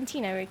was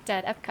 17. I worked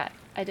at Epcot.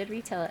 I did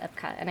retail at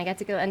Epcot, and I got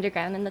to go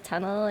underground in the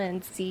tunnel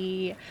and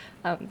see.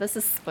 This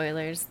is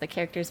spoilers. The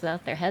characters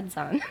without their heads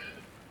on.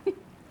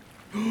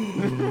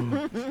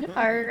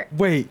 Are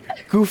Wait,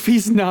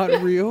 Goofy's not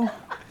real?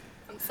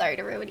 I'm sorry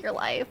to ruin your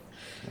life.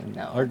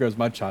 No. There goes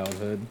my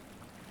childhood.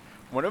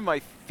 One of my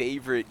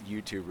favorite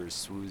YouTubers,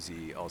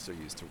 Swoozy, also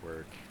used to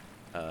work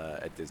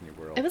at Disney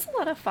World. It was a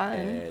lot of fun.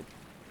 And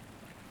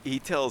he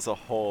tells a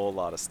whole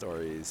lot of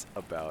stories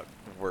about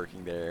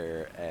working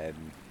there and,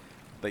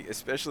 like,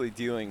 especially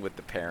dealing with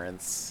the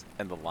parents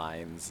and the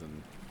lines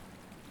and.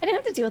 I didn't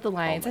have to deal with the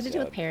lines. Oh I my had to deal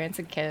with God. parents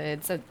and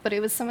kids, but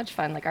it was so much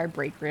fun. Like our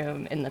break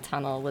room in the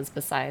tunnel was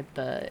beside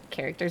the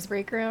characters'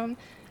 break room,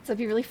 so it'd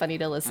be really funny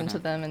to listen to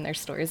them and their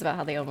stories about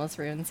how they almost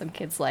ruined some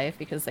kid's life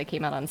because they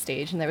came out on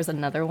stage and there was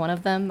another one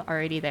of them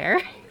already there.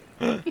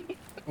 Oh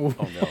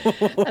no.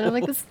 And I'm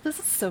like, this is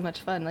so much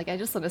fun. Like I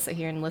just want to sit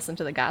here and listen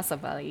to the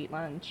gossip while I eat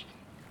lunch.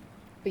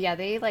 But yeah,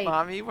 they like.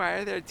 Mommy, why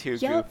are there two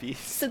Yep. goofies?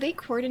 So they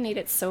coordinate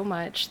it so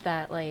much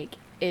that like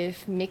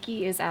if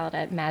Mickey is out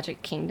at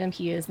Magic Kingdom,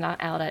 he is not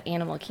out at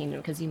Animal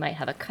Kingdom because you might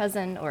have a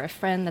cousin or a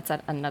friend that's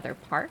at another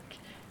park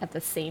at the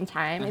same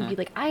time and be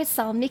like, I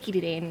saw Mickey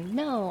today, and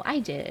no, I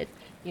did,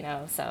 you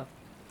know. So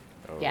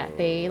yeah,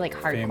 they like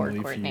hardcore Family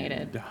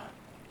coordinated. Feud.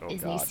 Oh,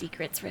 Disney God.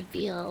 secrets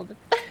revealed.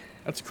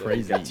 That's So you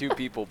crazy. got two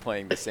people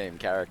playing the same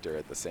character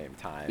at the same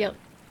time. Yep.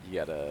 You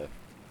gotta.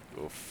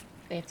 Oof.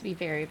 They have to be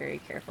very, very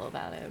careful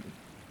about it.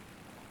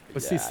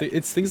 But Yeah, see,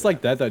 it's things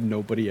like that that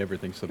nobody ever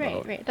thinks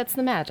about. Right. That's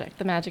the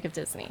magic of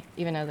Disney.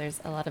 Even though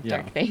there's a lot of Yeah.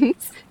 dark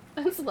things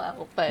as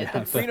well, but Yeah,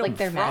 that's but- like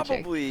their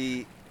magic.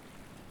 Probably.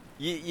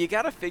 You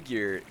gotta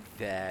figure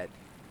that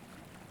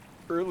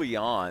early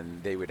on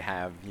they would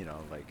have, you know,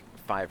 like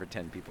 5 or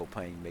 10 people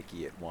playing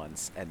Mickey at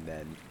once, and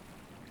then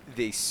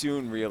they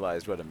soon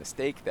realized what a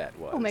mistake that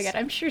was. Oh my god,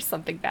 I'm sure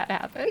something bad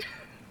happened.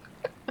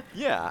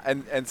 Yeah,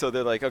 and so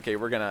they're like, okay,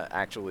 we're gonna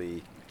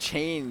actually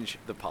change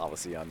the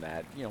policy on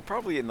that. You know,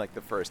 probably in like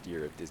the first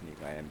year of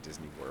Disneyland,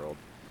 Disney World,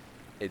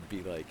 it'd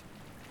be like,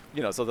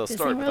 you know, so they'll Disney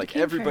start with World like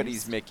came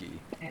everybody's first. Mickey.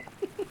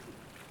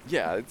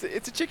 Yeah,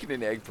 it's a chicken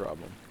and egg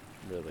problem,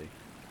 really.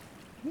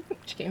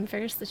 Which came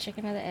first, the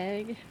chicken or the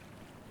egg?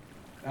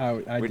 I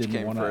Which didn't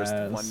came want to first,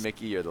 ask. one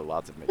Mickey or the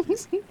lots of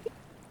Mickeys?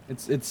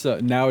 It's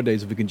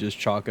nowadays we can just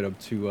chalk it up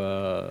to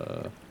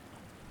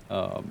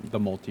the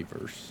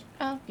multiverse.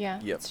 Oh yeah,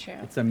 Yep. that's true.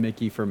 It's a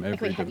Mickey from every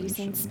Like, wait, have you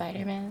dimension. seen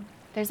Spider-Man?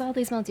 There's all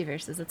these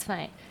multiverses. It's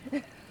fine.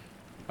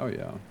 Oh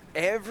yeah.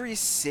 Every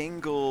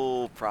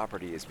single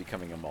property is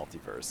becoming a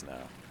multiverse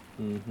now.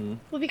 Mm-hmm.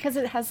 Well, because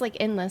it has like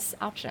endless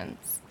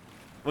options.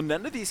 Well,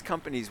 none of these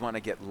companies want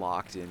to get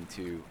locked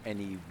into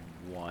any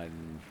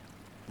one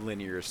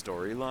linear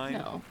storyline.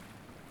 No.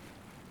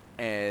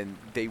 And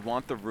they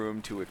want the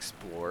room to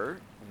explore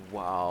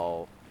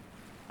while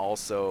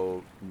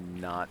also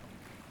not,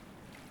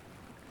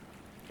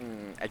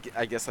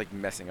 I guess, like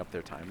messing up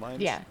their timelines.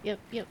 Yeah.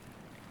 Yep.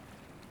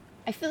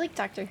 I feel like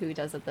Doctor Who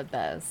does it the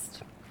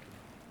best,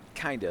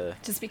 Kinda.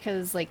 just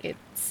because like it's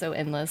so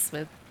endless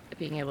with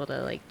being able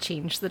to like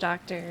change the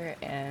Doctor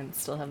and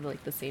still have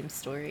like the same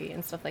story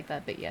and stuff like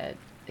that, but yet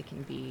it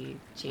can be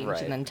changed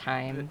Right. and then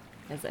time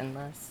is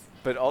endless.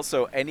 But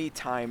also, any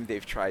time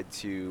they've tried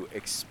to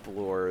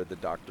explore the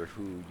Doctor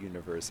Who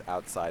universe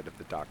outside of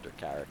the Doctor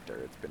character,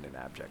 it's been an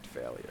abject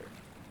failure.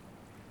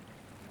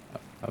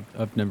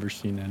 I've never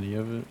seen any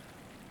of it.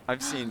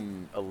 I've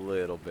seen a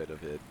little bit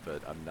of it,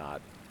 but I'm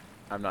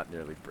not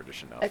nearly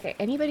British enough. Okay,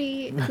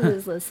 anybody who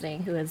is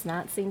listening who has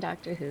not seen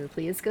Doctor Who,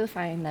 please go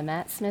find the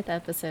Matt Smith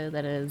episode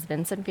that is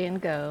Vincent Van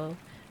Gogh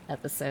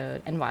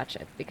episode and watch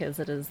it, because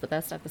it is the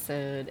best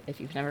episode if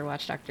you've never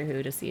watched Doctor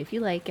Who, to see if you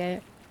like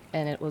it,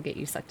 and it will get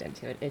you sucked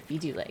into it if you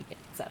do like it.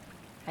 So,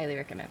 highly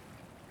recommend.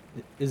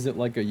 Is it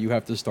like you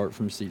have to start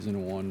from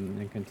season 1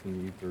 and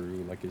continue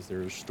through? Like, is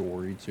there a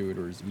story to it,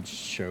 or is each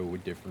show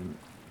different?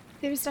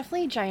 There's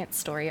definitely giant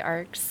story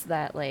arcs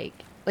that like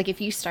if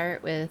you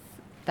start with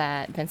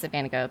that Vincent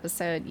Van Gogh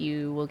episode,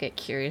 you will get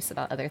curious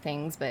about other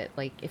things, but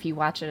like if you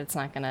watch it, it's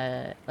not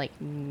gonna like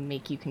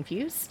make you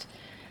confused.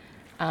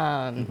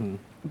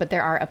 But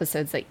there are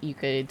episodes that you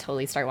could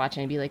totally start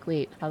watching and be like,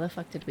 wait, how the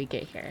fuck did we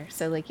get here?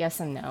 So like, yes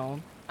and no.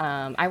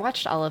 I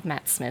watched all of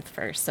Matt Smith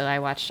first, so I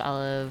watched all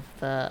of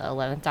the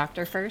 11th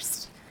Doctor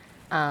first,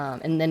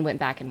 and then went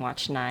back and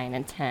watched 9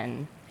 and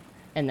 10,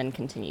 and then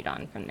continued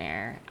on from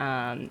there.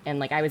 And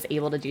like I was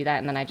able to do that,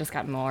 and then I just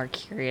got more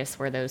curious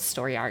where those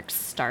story arcs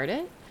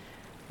started.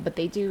 But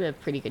they do a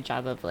pretty good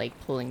job of like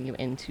pulling you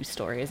into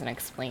stories and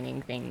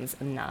explaining things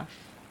enough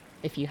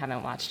if you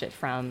haven't watched it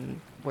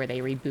from where they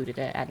rebooted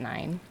it at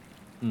 9.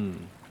 Hmm.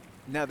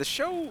 Now the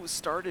show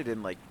started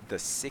in like the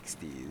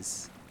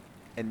 60s,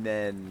 and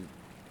then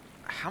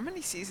how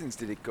many seasons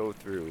did it go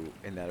through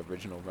in that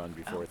original run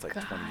before its like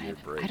 20-year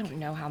break? I don't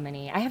know how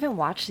many. I haven't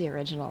watched the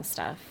original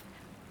stuff.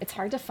 It's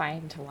hard to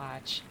find to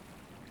watch.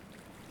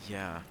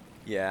 Yeah.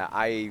 Yeah,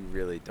 I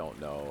really don't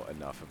know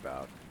enough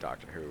about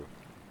Doctor Who.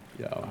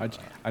 Yeah,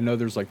 I know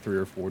there's like 3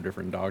 or 4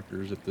 different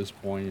doctors at this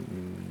point,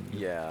 and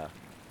Yeah.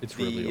 it's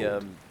really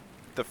old.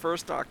 The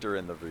first Doctor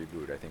in the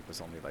reboot, I think,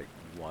 was only like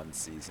 1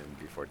 season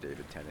before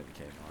David Tennant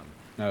came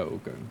on. Oh,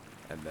 okay.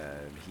 And then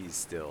he's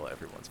still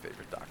everyone's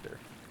favorite Doctor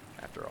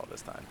after all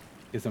this time.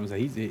 Guess I'm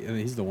saying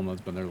he's the one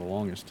that's been there the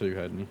longest too,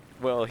 hadn't he?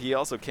 Well, he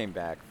also came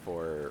back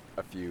for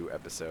a few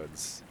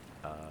episodes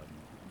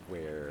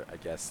where I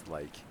guess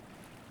like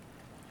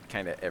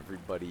kind of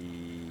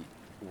everybody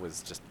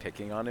was just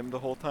picking on him the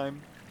whole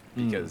time,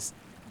 because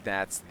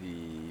that's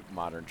the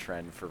modern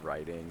trend for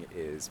writing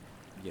is,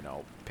 you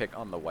know, pick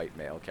on the white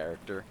male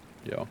character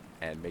Yeah.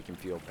 and make him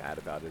feel bad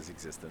about his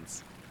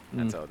existence.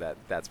 And so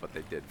that's what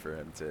they did for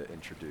him to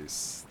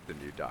introduce the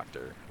new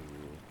Doctor, who...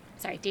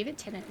 Sorry, David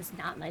Tennant is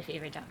not my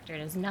favorite Doctor.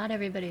 It is not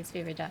everybody's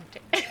favorite Doctor.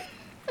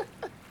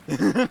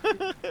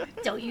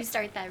 Don't you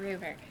start that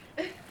rumor.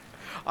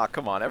 Ah,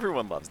 come on,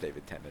 everyone loves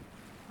David Tennant.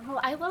 Oh,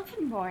 I love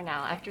him more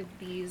now after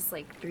these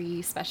like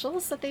 3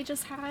 specials that they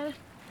just had.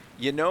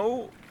 You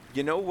know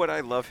what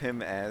I love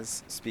him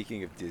as,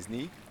 speaking of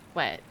Disney?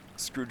 What?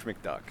 Scrooge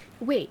McDuck.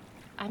 Wait,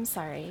 I'm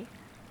sorry.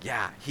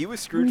 Yeah, he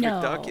was Scrooge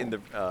No. McDuck in the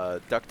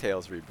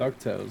DuckTales reboot.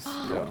 DuckTales.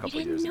 a Yeah. I couple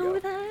didn't years know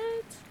ago.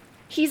 that.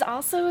 He's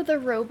also the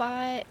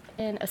robot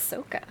in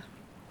Ahsoka.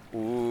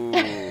 Ooh.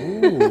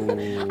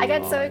 Ooh. I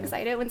got so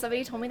excited when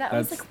somebody told me that. I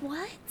was That's- like,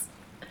 what?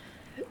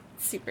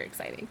 Super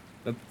exciting.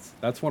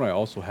 That's one I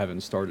also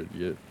haven't started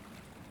yet.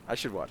 I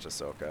should watch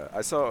Ahsoka.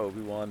 I saw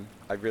Obi-Wan.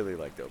 I really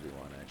liked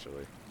Obi-Wan,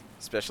 actually.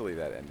 Especially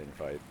that ending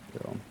fight.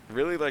 Yeah.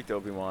 Really liked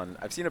Obi-Wan.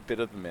 I've seen a bit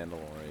of The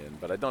Mandalorian,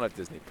 but I don't have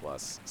Disney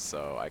Plus,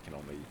 so I can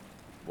only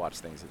watch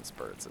things in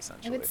spurts, I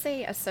essentially. would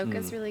say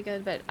Ahsoka's really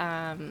good, but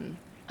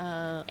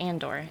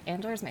Andor.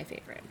 Andor's my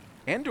favorite.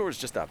 Andor's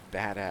just a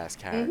badass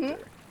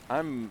character.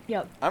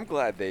 Yep. I'm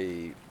glad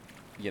they,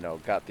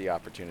 got the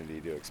opportunity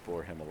to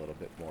explore him a little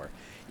bit more.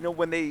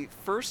 When they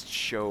first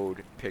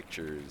showed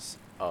pictures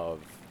of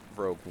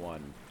Rogue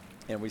One,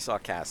 and we saw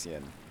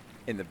Cassian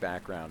in the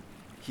background,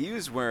 he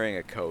was wearing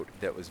a coat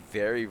that was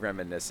very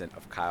reminiscent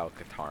of Kyle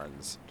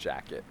Katarn's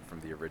jacket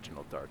from the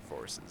original Dark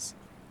Forces.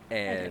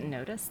 And I didn't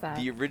notice that.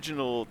 the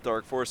original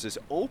Dark Forces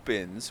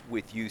opens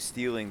with you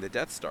stealing the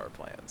Death Star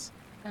plans.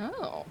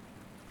 Oh.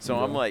 So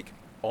Yeah. I'm like,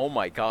 oh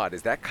my god,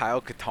 is that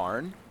Kyle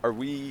Katarn? Are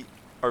we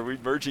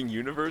merging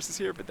universes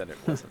here? But then it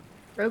wasn't.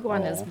 Rogue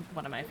One is Aw.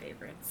 one of my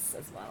favorites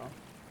as well,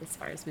 as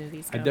far as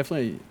movies I go.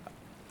 definitely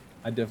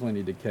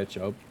need to catch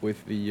up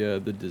with the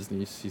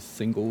Disney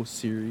single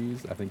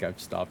series. I think I've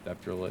stopped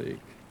after like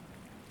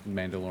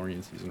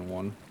Mandalorian season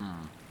 1.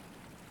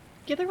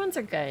 The other ones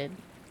are good,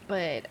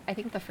 but I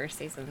think the first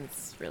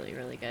season's really,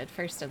 really good.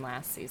 First and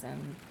last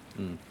season.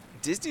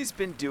 Disney's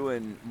been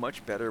doing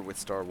much better with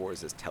Star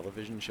Wars as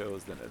television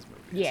shows than as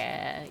movies.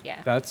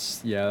 Yeah.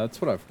 That's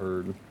what I've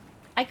heard.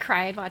 I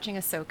cried watching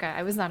Ahsoka.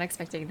 I was not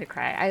expecting to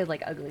cry. I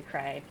like ugly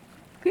cried.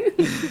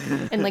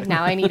 And like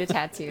now I need a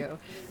tattoo.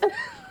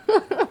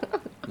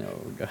 No,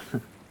 God.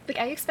 Like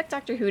I expect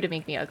Doctor Who to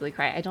make me ugly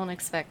cry. I don't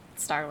expect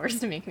Star Wars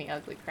to make me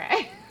ugly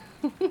cry.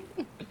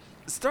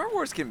 Star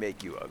Wars can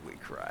make you ugly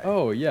cry.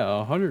 Oh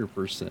yeah,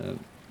 100%.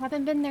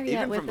 Haven't been there yet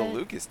Even with from the it.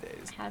 Lucas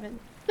days. Haven't.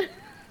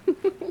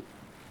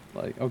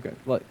 Like okay,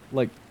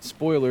 like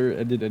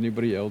spoiler. Did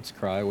anybody else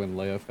cry when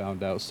Leia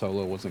found out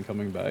Solo wasn't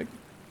coming back?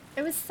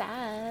 It was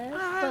sad,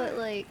 but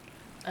like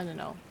I don't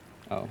know.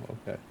 Oh,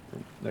 okay.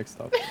 Next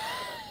topic.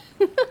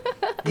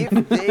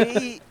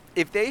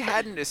 If they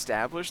hadn't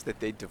established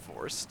that they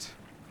divorced,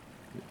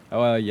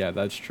 Oh yeah,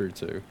 that's true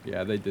too.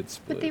 Yeah, they did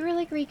split. But they were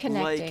like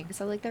reconnecting,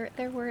 so like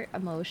there were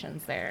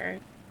emotions there.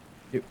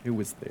 It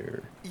was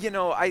there.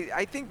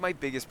 I think my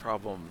biggest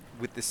problem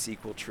with the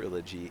sequel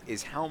trilogy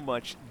is how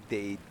much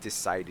they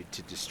decided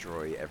to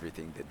destroy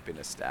everything that'd been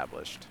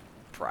established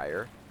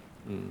prior.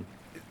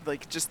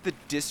 Like, just the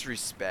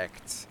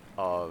disrespect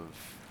of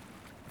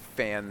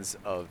fans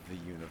of the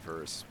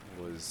universe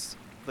was,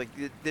 like,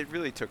 it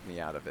really took me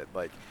out of it.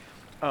 Like,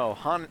 oh,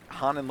 Han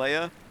and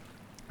Leia?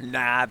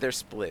 Nah, they're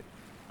split.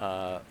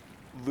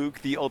 Luke,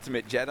 the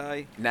ultimate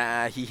Jedi?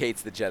 Nah, he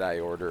hates the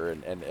Jedi Order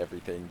and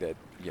everything that,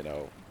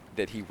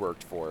 that he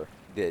worked for,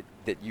 that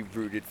you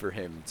rooted for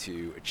him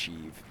to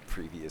achieve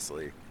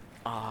previously.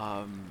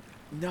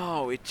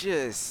 No, it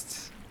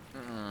just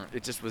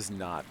was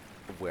not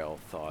well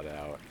thought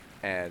out.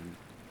 And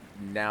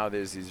now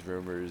there's these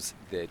rumors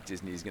that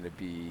Disney's going to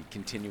be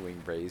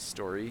continuing Rey's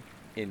story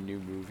in new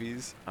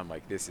movies. I'm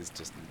like, this is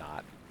just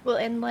not. Well,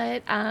 and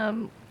let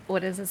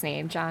what is his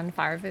name? John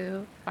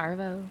Farvo.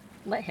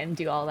 Let him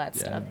do all that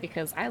stuff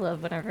because I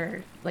love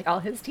whenever like all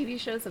his TV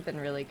shows have been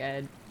really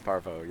good.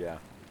 Parvo, yeah.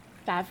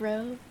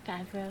 Favreau.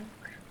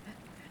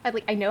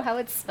 I know how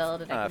it's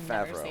spelled, and I can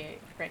never Favreau. say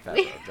it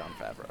correctly. Favreau, John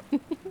Favreau.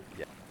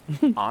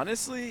 Yeah.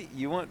 Honestly,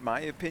 you want my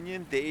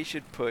opinion? They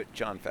should put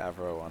John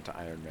Favreau onto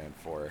Iron Man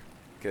 4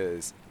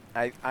 because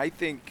I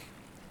think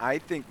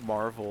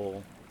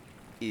Marvel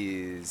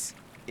is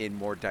in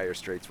more dire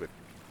straits with.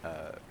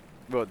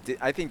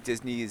 I think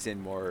Disney is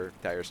in more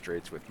dire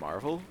straits with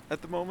Marvel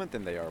at the moment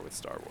than they are with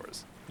Star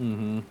Wars.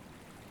 Mm-hmm.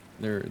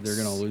 They're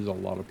gonna lose a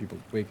lot of people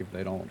quick if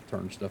they don't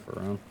turn stuff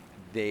around.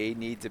 They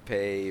need to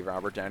pay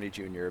Robert Downey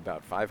Jr.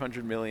 about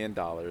 $500 million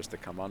to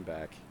come on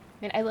back.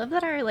 And I love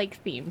that our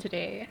theme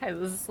today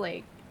has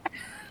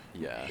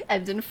Yeah.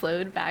 ebbed and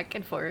flowed back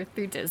and forth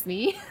through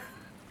Disney.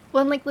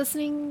 Well, and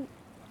listening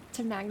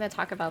to Magna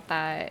talk about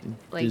that,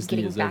 Disney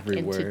getting is back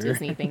everywhere. into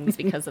Disney things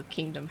because of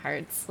Kingdom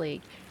Hearts,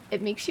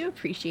 it makes you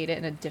appreciate it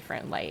in a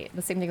different light.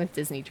 The same thing with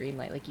Disney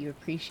Dreamlight, you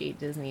appreciate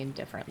Disney in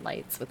different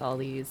lights with all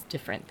these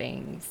different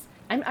things.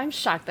 I'm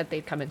shocked that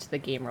they've come into the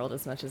game world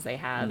as much as they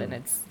have, and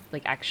it's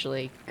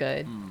actually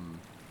good.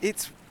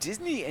 It's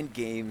Disney and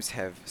games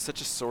have such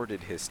a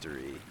sordid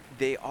history.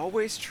 They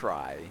always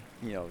try,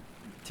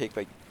 take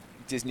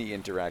Disney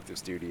Interactive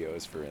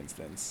Studios, for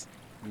instance,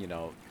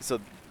 so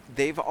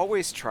they've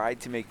always tried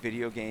to make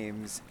video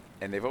games,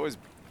 and they've always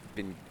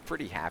been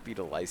pretty happy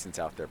to license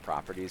out their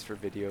properties for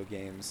video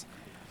games.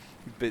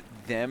 But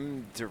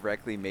them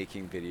directly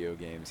making video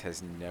games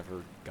has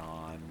never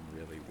gone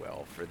really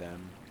well for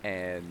them.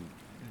 And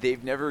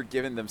they've never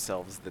given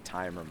themselves the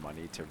time or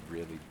money to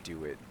really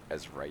do it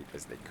as right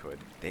as they could.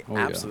 They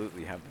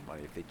absolutely have the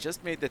money. If they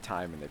just made the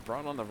time and they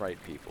brought on the right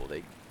people,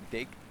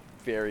 they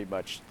very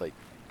much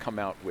come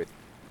out with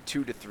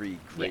 2 to 3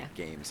 great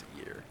games a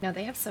year. No,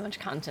 they have so much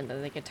content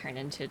that they could turn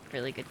into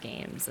really good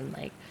games. And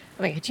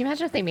could you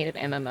imagine if they made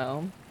an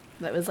MMO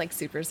that was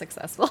super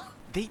successful?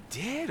 They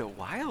did a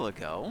while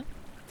ago,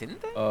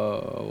 didn't they?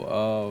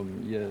 Oh,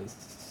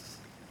 yes.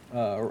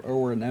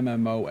 Or an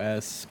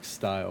MMO-esque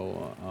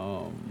style.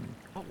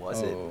 What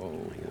was it?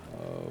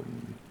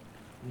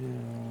 Yeah.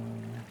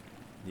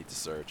 Need to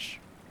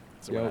search.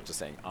 So we're not just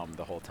saying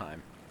the whole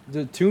time.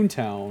 The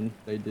Toontown,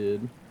 they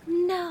did.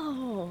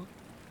 No.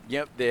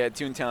 Yep, they had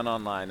Toontown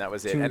Online. That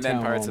was it. Toontown and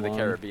then Pirates Online. of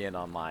the Caribbean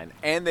Online.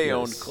 And they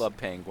owned Club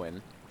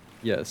Penguin.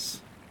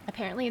 Yes.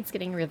 Apparently it's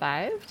getting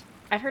revived.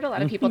 I've heard a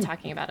lot of people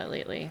talking about it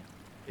lately.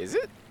 Is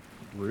it?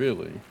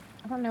 Really?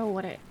 I don't know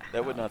what it...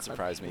 That would not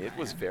surprise me. It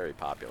was very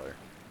popular.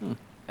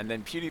 And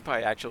then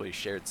PewDiePie actually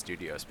shared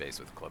studio space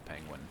with Club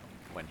Penguin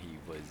when he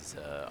was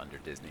under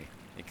Disney.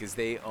 Because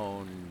they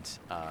owned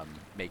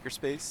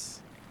Makerspace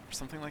or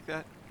something like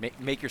that.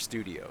 Maker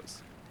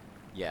Studios.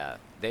 Yeah,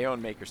 they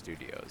own Maker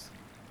Studios.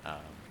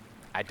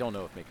 I don't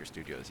know if Maker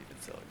Studios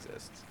even still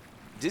exists.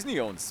 Disney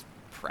owns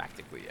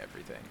practically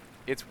everything.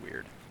 It's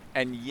weird.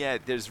 And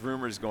yet there's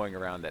rumors going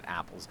around that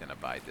Apple's going to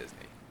buy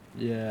Disney.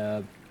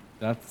 Yeah,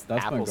 that's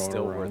Apple's been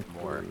still going around worth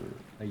more.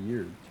 for a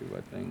year or two,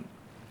 I think.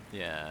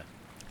 Yeah.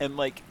 And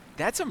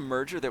that's a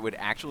merger that would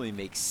actually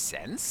make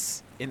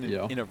sense in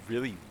a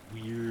really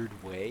weird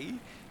way,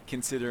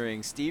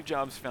 considering Steve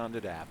Jobs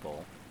founded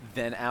Apple,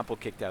 then Apple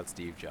kicked out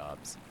Steve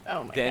Jobs.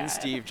 Oh my then God.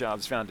 Steve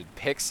Jobs founded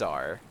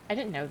Pixar I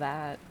didn't know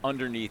that.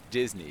 underneath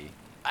Disney.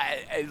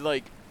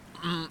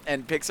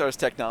 And Pixar's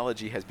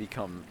technology has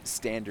become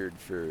standard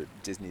for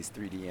Disney's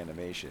 3D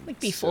animation.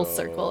 Be full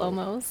circle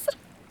almost.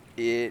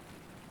 It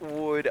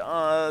would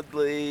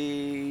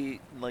oddly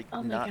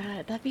Oh my not.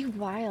 God, that'd be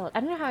wild. I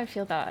don't know how I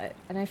feel about it.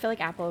 And I feel like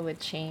Apple would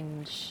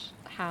change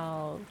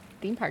how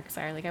theme parks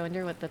are. I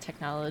wonder what the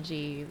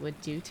technology would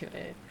do to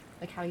it.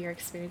 How your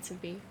experience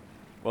would be.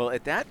 Well,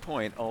 at that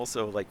point,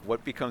 also,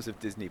 what becomes of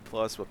Disney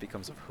Plus? What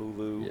becomes of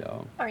Hulu?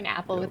 Yeah. Or an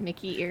apple with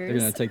Mickey They're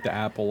ears. gonna take the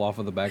apple off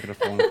of the back of the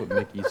phone and put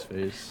Mickey's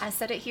face. I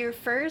said it here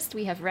first.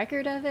 We have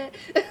record of it.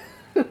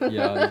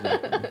 Yeah,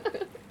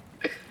 exactly.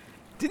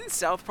 Didn't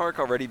South Park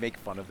already make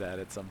fun of that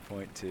at some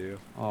point, too?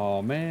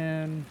 Oh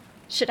man.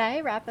 Should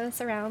I wrap us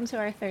around to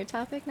our third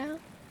topic now?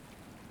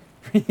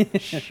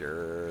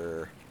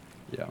 Sure.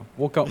 Yeah,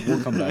 we'll come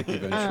back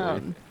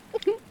eventually.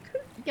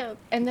 Yeah,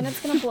 and then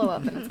it's gonna blow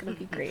up, and it's gonna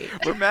be great.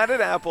 We're mad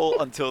at Apple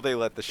until they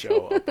let the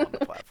show up on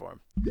the platform.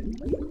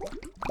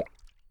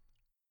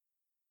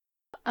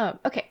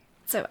 Okay,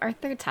 so our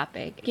third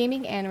topic,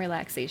 gaming and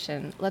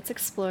relaxation. Let's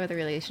explore the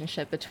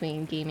relationship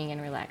between gaming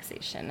and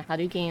relaxation. How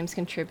do games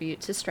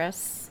contribute to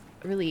stress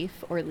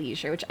relief or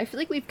leisure? Which I feel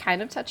like we've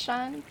kind of touched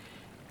on,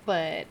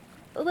 but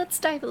let's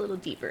dive a little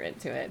deeper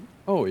into it.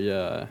 Oh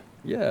yeah,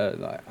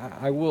 yeah.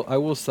 I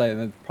will say,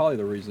 and that's probably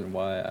the reason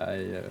why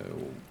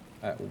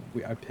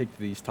I picked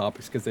these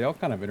topics, because they all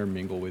kind of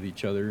intermingle with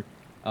each other,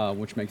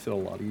 which makes it a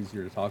lot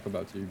easier to talk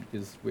about too.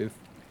 Because with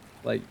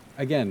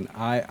again,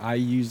 I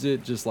use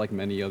it just like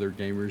many other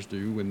gamers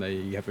do when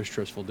they have a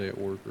stressful day at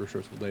work or a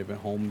stressful day at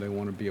home. They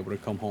want to be able to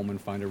come home and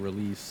find a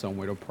release, some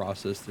way to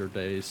process their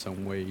day,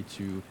 some way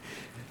to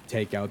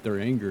take out their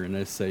anger in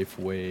a safe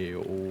way,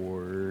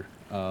 or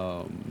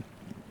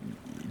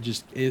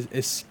just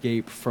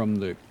escape from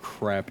the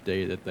crap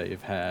day that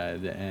they've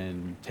had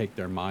and take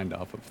their mind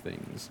off of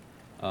things.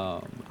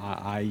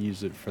 I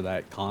use it for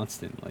that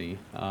constantly,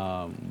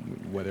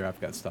 whether I've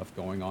got stuff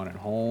going on at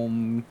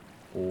home,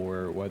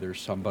 or whether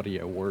somebody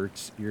at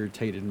work's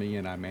irritated me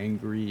and I'm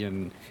angry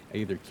and I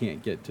either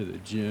can't get to the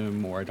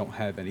gym or I don't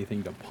have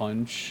anything to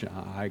punch,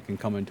 I can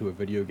come into a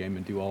video game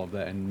and do all of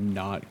that and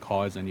not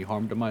cause any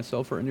harm to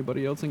myself or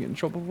anybody else and get in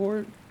trouble for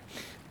it.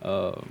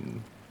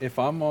 If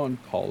I'm on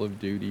Call of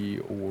Duty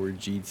or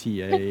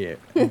GTA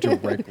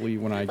directly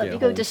when I Let get me go home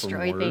from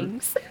destroy work,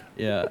 things.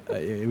 yeah,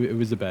 it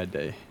was a bad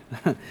day.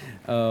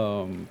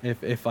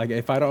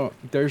 If I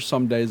don't, there's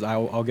some days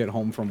I'll get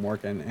home from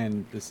work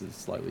and this is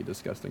slightly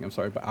disgusting. I'm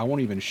sorry, but I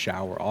won't even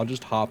shower. I'll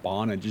just hop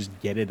on and just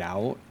get it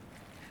out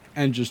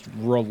and just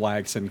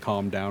relax and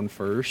calm down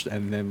first,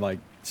 and then like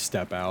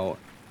step out.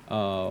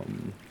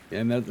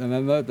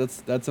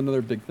 That's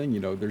another big thing. You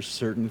know, there's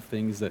certain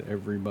things that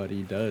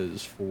everybody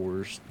does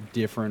for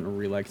different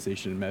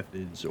relaxation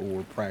methods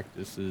or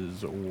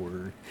practices,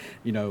 or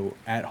you know,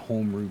 at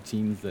home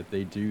routines that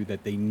they do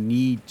that they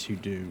need to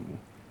do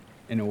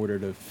in order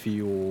to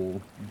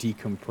feel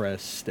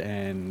decompressed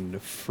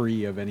and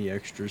free of any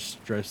extra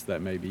stress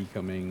that may be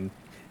coming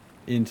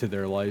into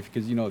their life.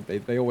 Because you know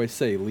they always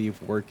say leave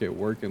work at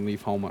work and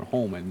leave home at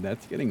home, and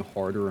that's getting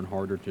harder and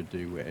harder to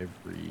do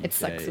every It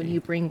sucks when day.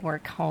 you bring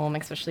work home,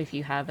 especially if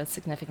you have a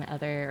significant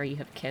other or you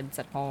have kids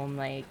at home.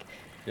 Like,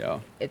 Yeah.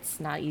 it's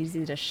not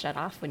easy to shut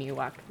off when you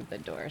walk through the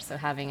door. So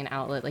having an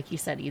outlet, like you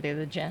said, either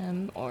the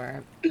gym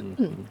or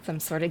Hmm. some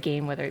sort of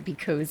game, whether it be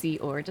cozy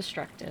or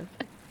destructive.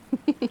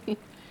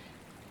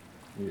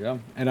 Yeah,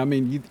 and I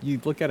mean, you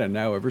look at it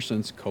now. Ever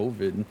since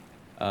COVID,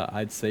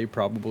 I'd say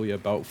probably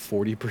about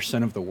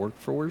 40% of the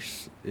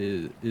workforce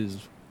is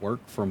work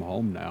from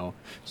home now.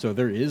 So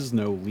there is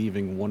no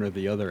leaving one or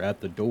the other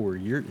at the door.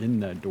 You're in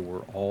that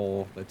door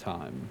all the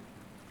time.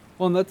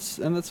 Well, and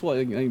that's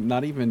why, like,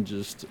 not even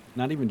just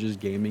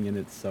gaming in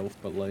itself,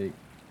 but like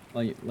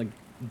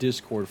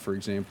Discord, for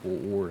example,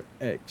 or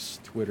X,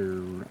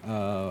 Twitter,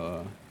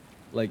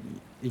 like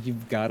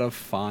you've got to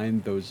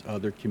find those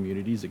other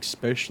communities,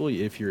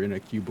 especially if you're in a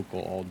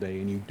cubicle all day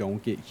and you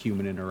don't get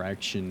human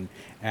interaction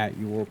at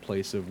your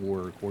place of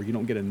work, or you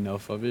don't get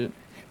enough of it.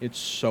 It's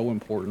so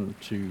important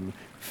to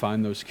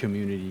find those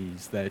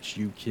communities that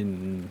you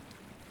can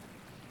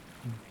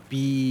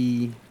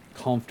be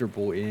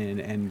comfortable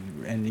in,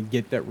 and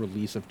get that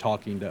release of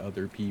talking to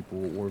other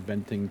people or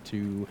venting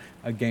to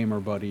a gamer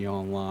buddy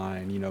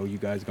online. You know, you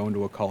guys go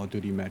into a Call of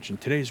Duty match and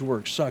today's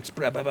work sucks,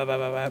 blah, blah, blah, blah,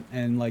 blah, blah,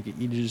 and like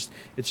you just,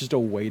 it's just a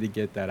way to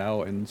get that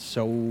out. And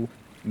so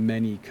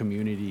many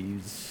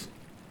communities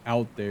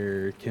out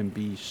there can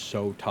be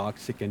so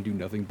toxic and do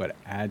nothing but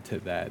add to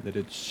that, that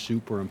it's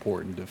super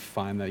important to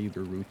find that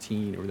either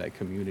routine or that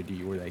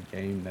community or that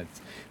game that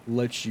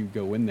lets you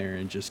go in there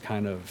and just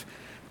kind of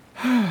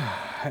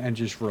and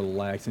just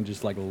relax and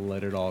just like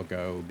let it all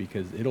go,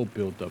 because it'll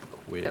build up If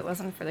it quick.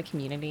 wasn't for the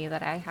community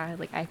that I had,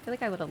 like, I feel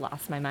like I would have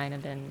lost my mind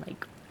and been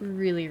like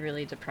really,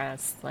 really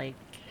depressed. Like,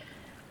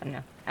 I don't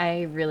know.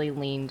 I really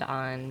leaned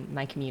on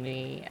my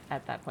community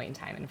at that point in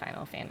time in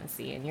Final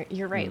Fantasy. And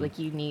you're right, Mm, like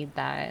you need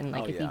that. And Oh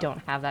like if you yeah.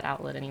 don't have that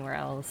outlet anywhere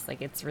else,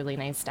 like it's really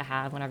nice to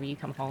have whenever you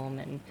come home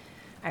and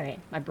all right,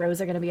 my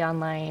bros are gonna be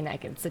online. I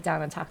can sit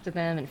down and talk to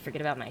them and forget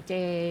about my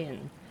day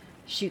and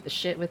shoot the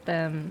shit with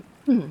them.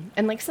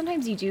 And like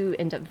sometimes you do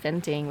end up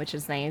venting, which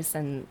is nice,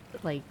 and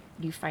like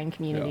you find yeah.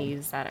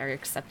 communities that are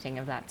accepting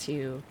of that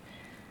too.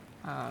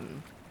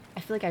 I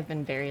feel like I've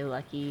been very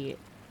lucky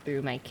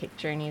through my kick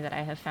journey that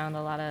I have found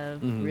a lot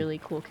of Hmm. really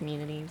cool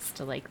communities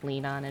to like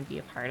lean on and be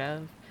a part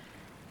of.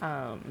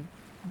 Um,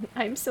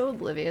 I'm so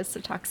oblivious to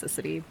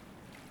toxicity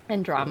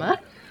and Yeah. drama.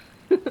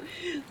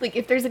 Like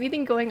if there's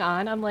anything going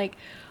on, I'm like,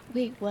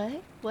 wait,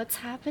 what? What's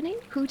happening?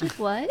 Who did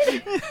what?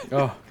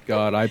 Oh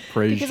God, I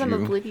praise Because I'm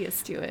you.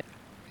 oblivious to it.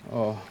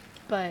 Oh,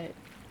 But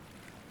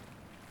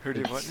Who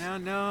did what now?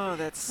 No,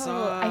 that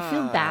oh, I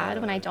feel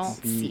bad when I sucks.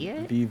 don't be see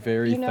it, be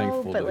very you know,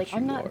 thankful but like that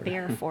I'm you not are.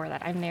 there for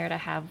that. I'm there to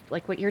have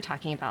like what you're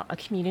talking about, a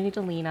community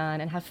to lean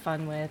on and have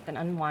fun with and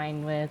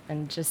unwind with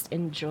and just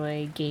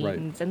enjoy Right.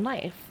 games and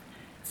life.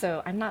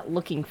 So I'm not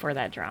looking for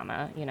that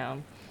drama, you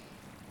know.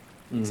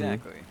 Hmm.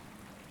 Exactly.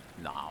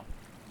 No.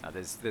 No,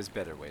 there's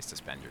better ways to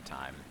spend your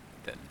time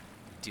than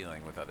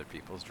dealing with other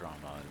people's drama,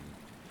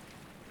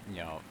 and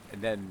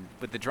and then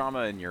with the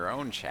drama in your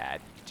own chat,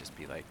 you could just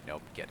be like,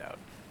 nope, get out.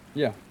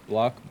 Yeah.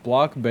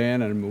 Block,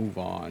 ban, and move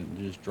on.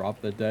 Just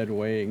drop the dead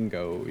weight and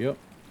go. Yep.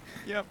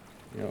 Yep.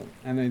 You know,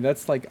 and then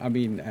that's like, I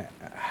mean,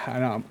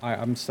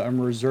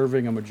 I'm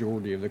reserving a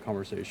majority of the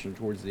conversation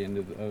towards the end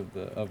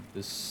of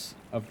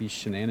these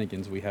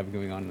shenanigans we have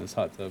going on in this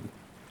hot tub.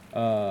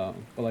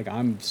 But like,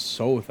 I'm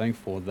so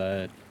thankful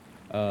that,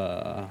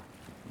 uh,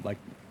 like,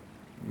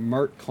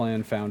 M3rk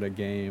Clan found a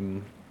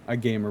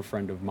gamer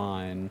friend of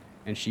mine,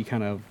 and she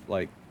kind of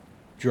like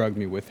drugged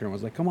me with her and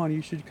was like, "Come on,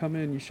 you should come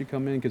in,"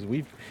 because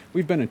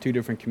we've been in two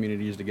different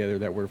communities together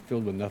that were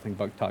filled with nothing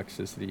but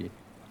toxicity,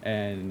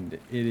 and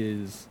it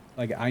is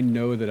like, I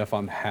know that if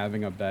I'm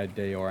having a bad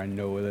day, or I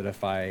know that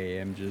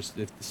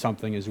if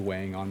something is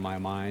weighing on my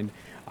mind,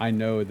 I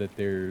know that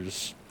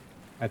there's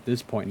at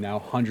this point now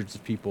hundreds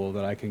of people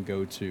that I can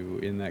go to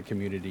in that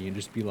community and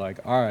just be like,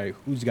 "All right,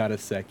 who's got a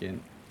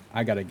second?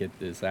 I gotta get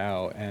this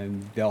out,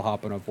 and they'll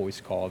hop on a voice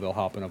call, they'll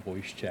hop in a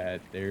voice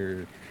chat.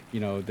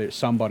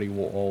 Somebody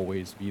will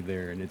always be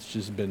there, and it's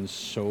just been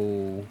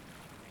so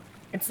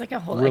It's like a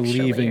whole extra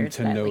relieving layer to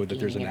to that know like that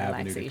there's gaming an and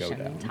avenue to go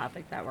relaxation down.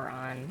 topic that we're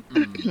on.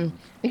 Mm,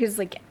 Because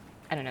like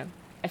I don't know,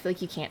 I feel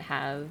like you can't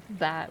have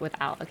that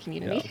without a Yeah,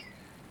 community.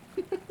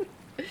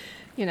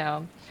 you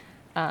know,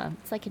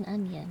 it's like an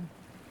onion.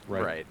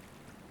 right.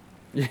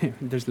 right.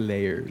 There's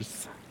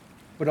layers.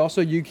 But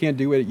also, you can't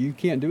do it. You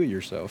can't do it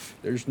yourself.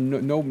 There's but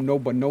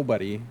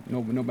nobody.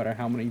 No matter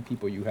how many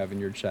people you have in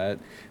your chat,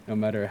 no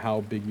matter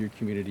how big your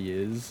community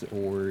is,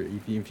 or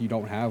if you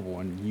don't have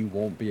one, you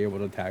won't be able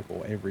to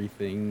tackle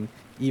everything.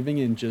 Even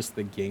in just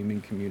the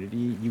gaming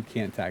community, you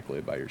can't tackle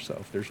it by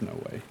yourself. There's no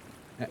way.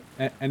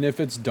 And if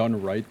it's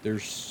done right,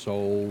 there's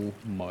so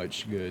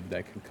much good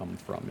that can come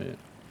from it.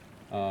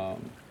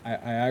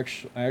 I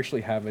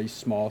actually have a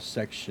small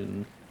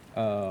section,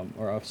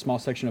 or a small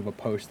section of a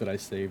post that I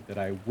saved that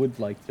I would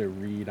like to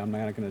read. I'm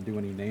not going to do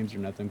any names or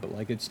nothing, but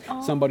like it's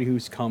Oh, somebody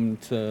who's come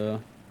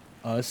to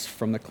us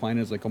from the clan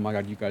is like, oh my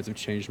god, you guys have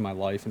changed my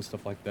life and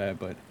stuff like that.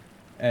 But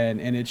and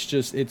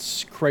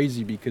it's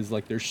crazy because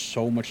like there's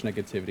so much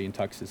negativity and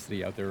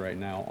toxicity out there right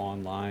now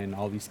online.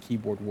 All these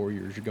keyboard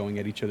warriors are going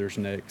at each other's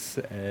necks,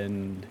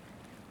 and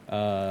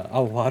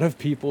a lot of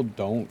people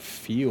don't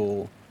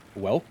feel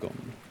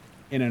welcome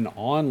in an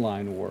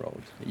online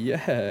world.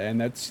 Yeah,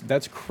 and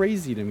that's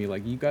crazy to me.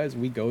 Like you guys,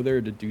 we go there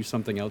to do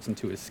something else and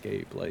to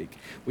escape. Like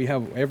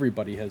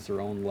everybody has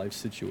their own life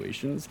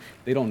situations.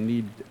 They don't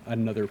need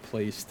another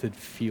place to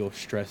feel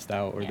stressed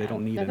out, or they yeah.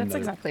 don't need No, that's another.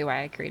 exactly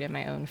why I created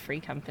my own free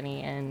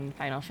company in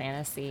Final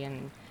Fantasy,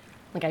 and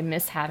like I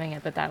miss having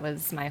it, but that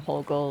was my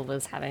whole goal,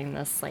 was having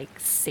this like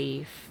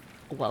safe,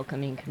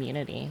 welcoming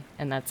community.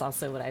 And that's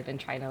also what I've been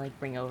trying to like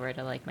bring over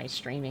to like my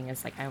streaming,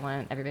 is like I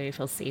want everybody to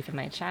feel safe in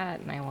my chat,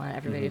 and I want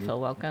everybody to Hmm.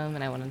 feel welcome,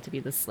 and I want them to be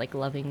this like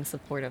loving,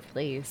 supportive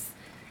place,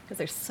 because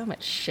there's so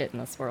much shit in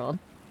this world.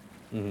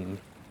 Hmm.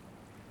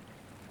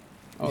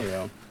 Oh yeah.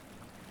 Yeah.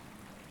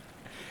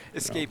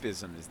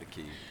 Escapism is the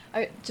key.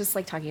 I just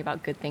like talking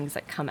about good things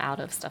that come out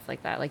of stuff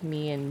like that, like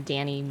me and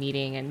Danny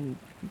meeting and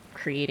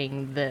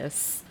creating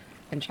this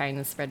and trying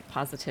to spread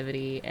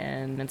positivity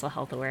and mental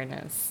health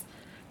awareness.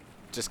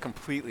 Just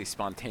completely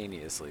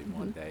spontaneously Hmm.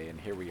 one day, and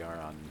here we are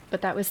on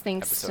But that was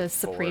thanks episode to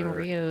Supreme 4.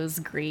 Rio's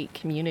great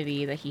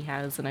community that he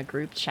has in a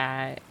group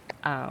chat,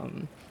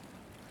 um,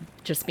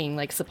 just being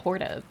like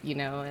supportive,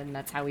 and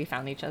that's how we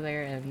found each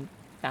other and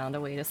found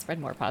a way to spread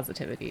more He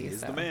positivity.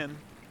 is the So, man.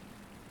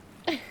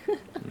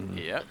 Hmm.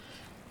 Yep.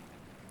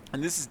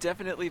 And this is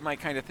definitely my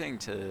kind of thing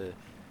to,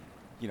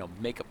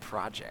 make a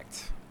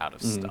project out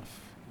of Hmm. stuff,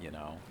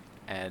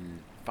 and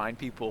find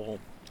people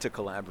to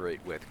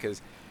collaborate with.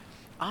 Because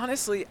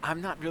honestly,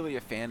 I'm not really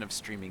a fan of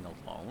streaming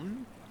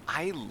alone.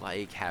 I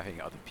like having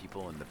other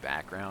people in the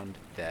background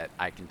that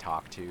I can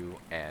talk to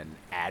and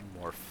add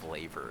more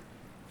flavor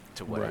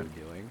to what Right. I'm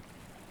doing.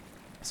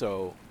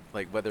 So,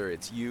 like, whether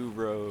it's you,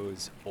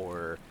 Rose,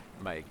 or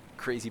my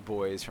crazy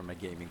boys from my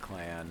gaming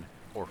clan,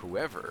 or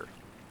whoever,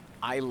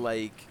 I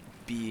like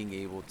being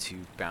able to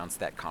bounce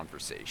that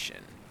conversation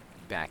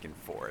back and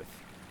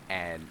forth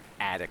and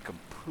add a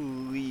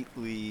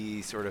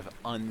completely sort of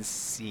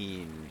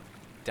unseen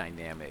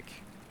dynamic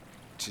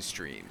to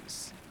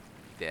streams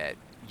that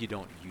you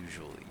don't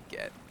usually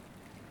get.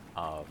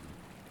 Um,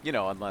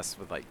 unless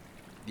with like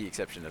the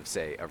exception of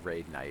say a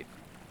raid night,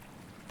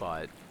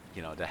 but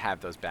to have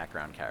those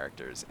background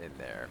characters in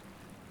there,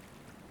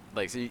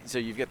 like so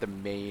you've got the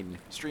main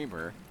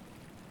streamer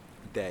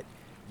that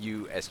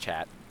you as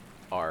chat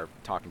are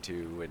talking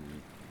to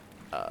and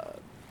uh,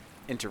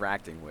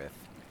 interacting with,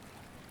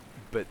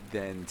 but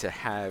then to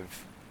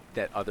have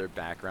that other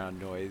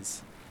background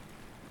noise,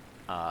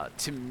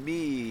 to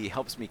me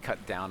helps me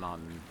cut down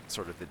on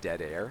sort of the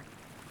dead air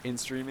in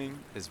streaming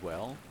as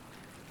well,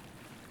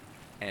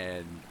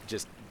 and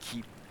just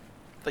keep,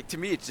 like, to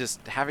me it's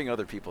just having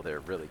other people there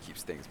really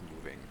keeps things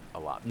moving a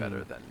lot better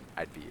Hmm. than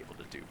I'd be able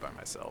to do by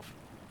myself.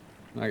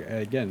 Like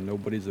again,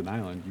 nobody's an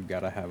island. You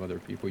gotta have other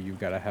people. You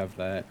gotta have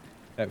that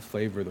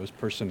flavor, those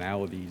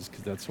personalities,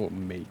 because that's what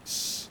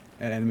makes.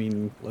 And I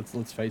mean,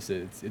 let's face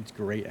it, it's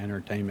great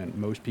entertainment.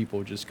 Most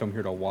people just come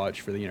here to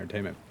watch for the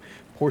entertainment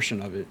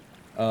portion of it.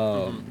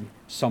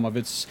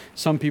 Mm-hmm.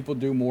 Some people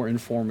do more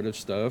informative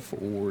stuff,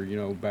 or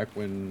back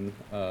when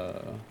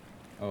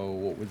oh,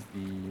 what was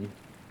the,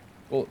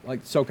 well, like,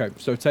 so okay,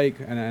 so take,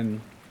 and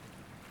then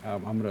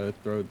I'm gonna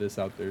throw this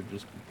out there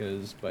just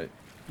because, but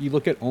you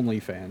look at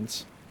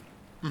OnlyFans.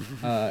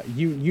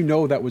 You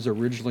know that was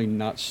originally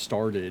not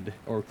started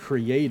or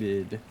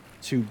created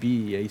to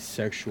be a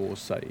sexual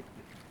site.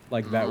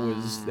 Like that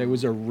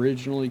was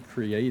originally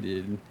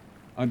created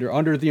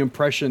under the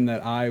impression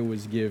that I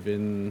was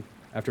given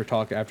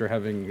after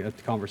having a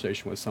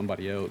conversation with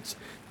somebody else,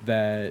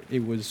 that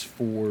it was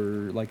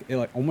for like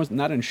almost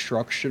not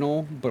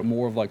instructional but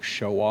more of like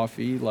show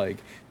offy. Like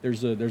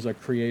there's a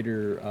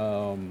creator,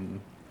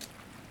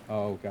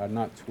 oh god,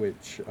 not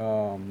Twitch,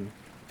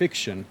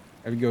 Fiction.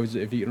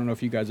 If you don't know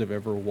if you guys have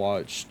ever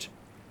watched,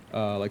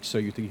 like, So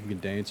You Think You Can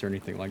Dance or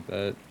anything like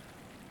that.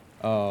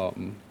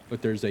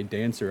 But there's a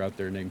dancer out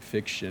there named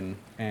Fiction,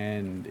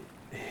 and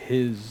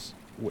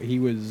he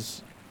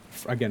was,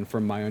 again,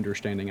 from my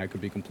understanding, I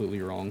could be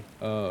completely wrong.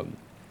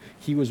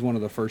 He was one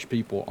of the first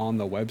people on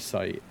the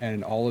website,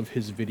 and all of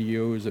his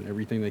videos and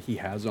everything that he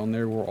has on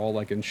there were all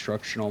like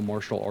instructional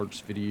martial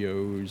arts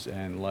videos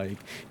and like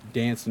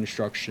dance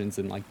instructions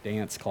and like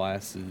dance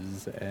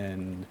classes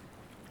and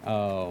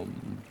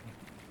um,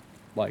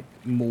 like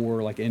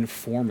more like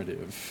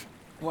informative.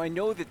 Well, I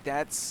know that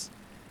that's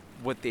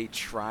what they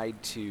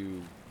tried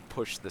to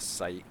push the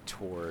site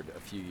toward a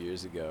few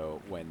years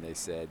ago when they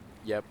said,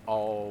 "Yep,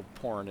 all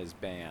porn is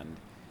banned,"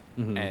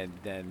 Hmm. and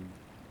then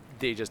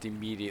they just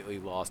immediately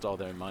lost all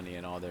their money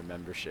and all their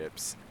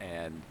memberships,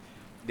 and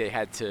they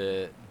had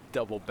to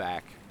double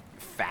back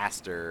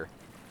faster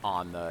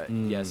on the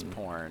yes Mm,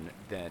 porn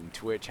than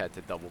Twitch had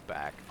to double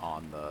back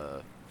on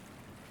the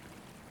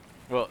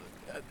well,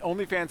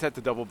 OnlyFans had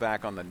to double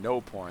back on the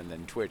no porn,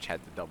 then Twitch had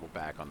to double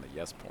back on the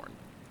yes porn.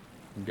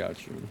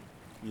 got you.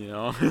 You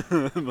know,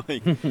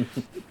 like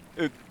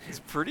it's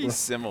pretty Right.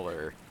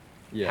 similar.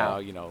 Yeah.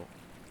 How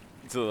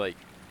so like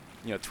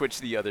Twitch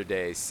the other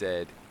day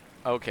said,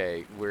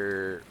 okay,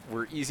 we're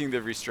easing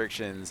the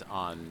restrictions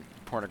on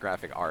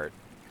pornographic art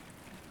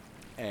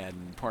and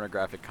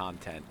pornographic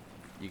content.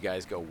 You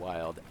guys go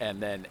wild, and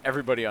then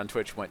everybody on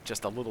Twitch went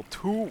just a little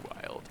too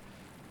wild.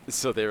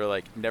 So they were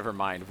like, never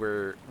mind,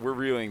 we're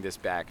reeling this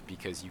back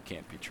because you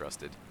can't be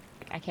trusted.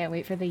 Like, I can't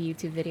wait for the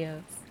YouTube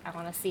videos. I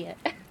want to see it.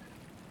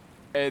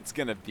 It's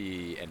gonna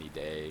be any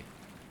day.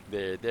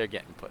 They're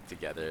getting put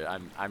together.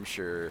 I'm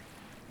sure.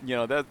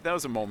 That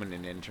was a moment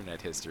in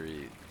internet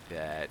history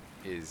that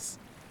is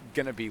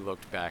gonna be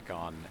looked back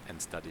on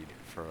and studied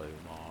for a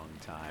long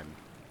time.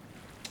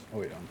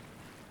 Oh yeah.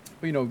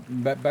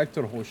 But back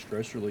to the whole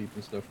stress relief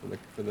and stuff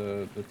for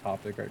the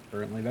topic right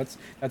currently. That's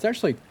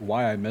actually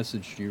why I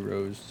messaged you,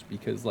 Rose,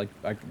 because like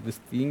the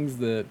things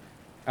that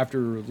after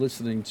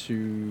listening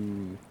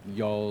to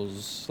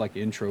y'all's like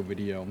intro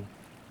video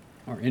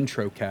or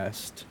intro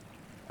cast,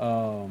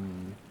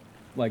 um,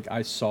 like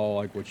I saw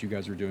like what you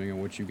guys were doing and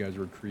what you guys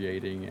were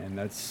creating, and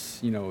that's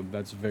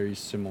very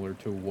similar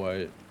to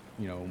what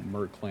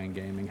M3rk Clan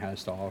Gaming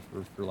has to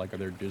offer for like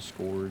their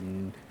Discord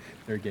and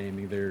their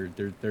gaming,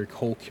 their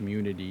whole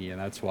community, and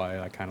that's why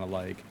I kind of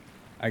like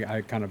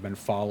I kind of been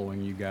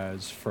following you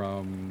guys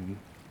from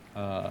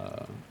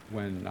uh,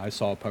 when I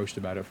saw a post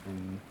about it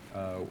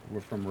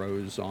from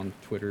Rose on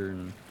Twitter,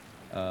 and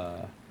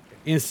uh,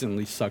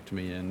 instantly sucked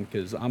me in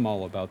because I'm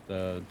all about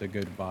the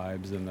good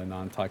vibes and the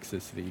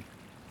non-toxicity.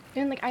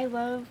 And like I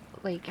love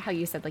like how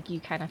you said like you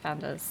kind of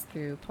found us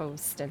through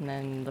post and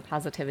then the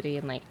positivity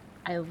and like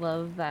I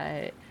love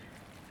that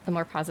the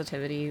more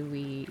positivity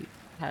we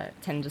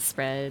tend to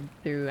spread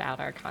throughout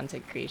our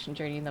content creation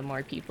journey, the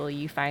more people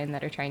you find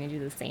that are trying to do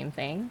the same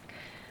thing.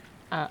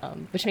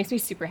 Which makes me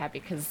super happy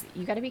because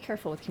you got to be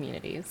careful with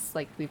communities.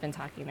 Like we've been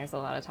talking, there's a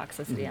lot of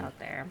toxicity Hmm. out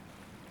there,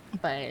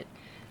 but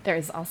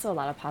there's also a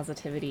lot of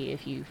positivity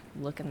if you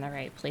look in the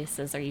right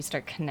places or you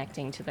start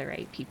connecting to the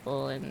right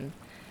people. And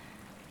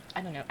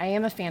I don't know. I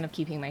am a fan of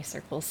keeping my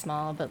circle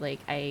small, but like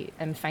I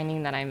am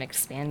finding that I'm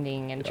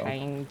expanding and Yeah.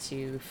 trying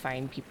to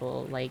find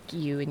people like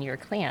you and your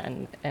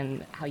clan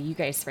and how you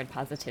guys spread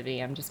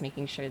positivity. I'm just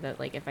making sure that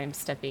like if I'm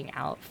stepping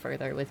out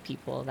further with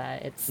people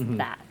that it's Hmm.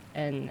 that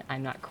and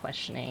I'm not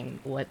questioning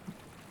what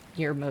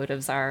your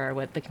motives are or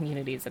what the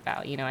community is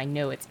about. I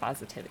know it's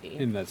positivity.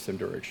 In that same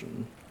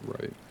direction,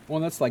 right? Well,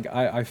 and that's like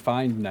I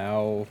find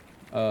now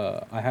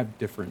I have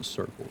different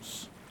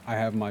circles. I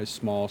have my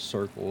small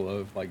circle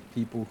of like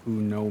people who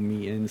know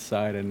me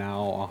inside and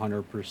out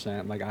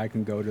 100%. Like I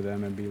can go to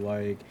them and be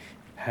like,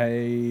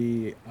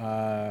 "Hey,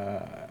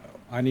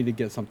 I need to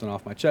get something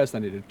off my chest. I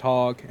need to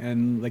talk."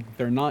 And like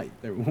they're me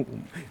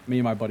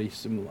and my buddy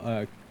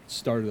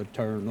started a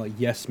term like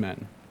yes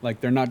men. Like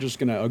they're not just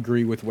gonna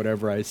agree with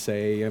whatever I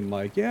say and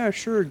like, yeah,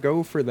 sure,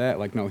 go for that.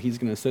 Like, no, he's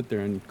gonna sit there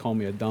and call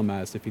me a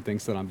dumbass if he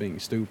thinks that I'm being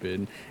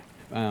stupid.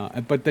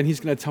 But then he's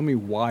gonna tell me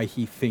why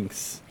he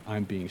thinks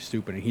I'm being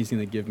stupid, and he's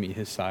gonna give me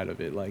his side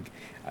of it. Like,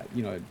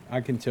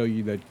 I can tell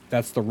you that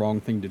that's the wrong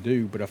thing to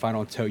do, but if I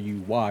don't tell you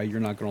why, you're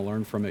not gonna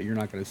learn from it. You're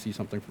not gonna see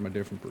something from a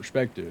different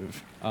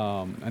perspective.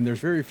 And there's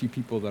very few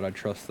people that I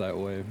trust that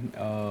way.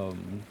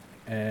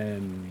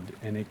 And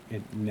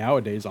it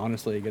nowadays,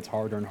 honestly, it gets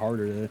harder and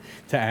harder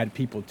to add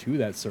people to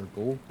that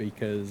circle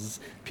because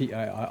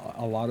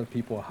a lot of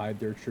people hide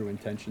their true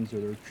intentions or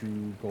their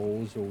true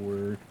goals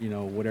or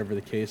whatever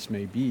the case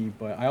may be.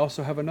 But I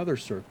also have another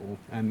circle,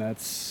 and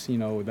that's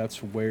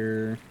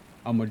where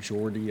a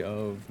majority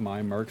of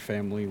my M3rk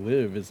family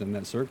live, is in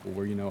that circle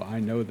where I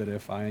know that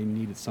if I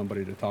needed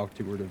somebody to talk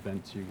to or to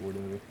vent to or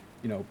to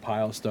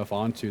pile stuff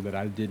onto that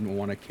I didn't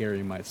want to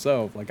carry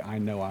myself, like I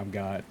know I've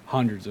got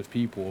hundreds of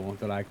people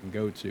that I can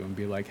go to and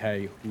be like,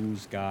 hey,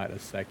 who's got a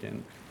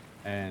second?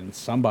 And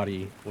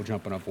somebody will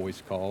jump on a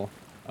voice call.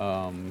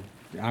 Um,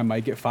 I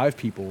might get five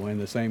people in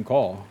the same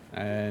call,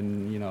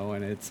 and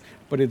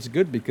but it's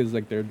good because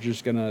like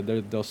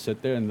they'll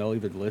sit there and they'll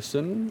either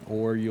listen,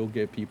 or you'll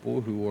get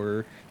people who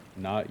are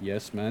not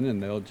yes men,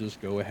 and they'll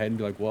just go ahead and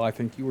be like, well, I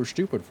think you were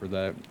stupid for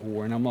that.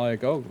 Or, and I'm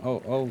like, oh,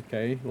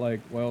 okay. Like,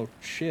 well,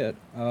 shit.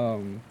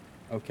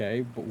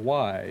 Okay, but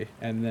why?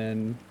 And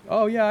then,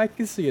 oh yeah, I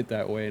can see it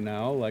that way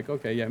now. Like,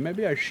 okay, yeah,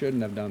 maybe I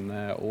shouldn't have done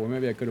that, or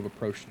maybe I could have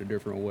approached it a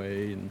different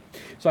way. And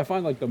so I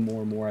find like the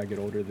more and more I get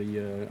older,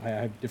 I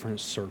have different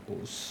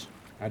circles.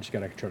 I just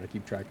gotta try to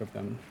keep track of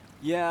them.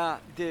 Yeah,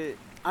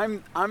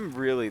 I'm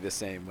really the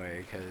same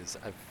way because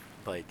I've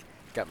like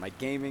got my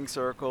gaming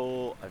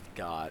circle, I've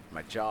got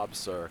my job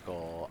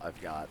circle, I've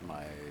got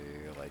my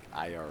like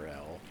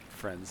IRL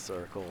friend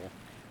circle,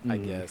 I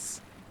Mm, guess.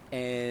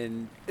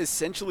 And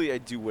essentially I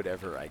do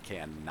whatever I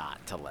can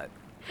not to let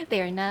They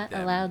are not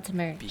them allowed to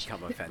merge.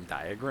 become a Venn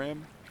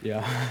diagram.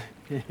 yeah.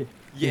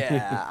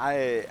 Yeah,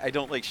 I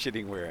don't like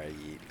shitting where I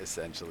eat,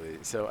 essentially.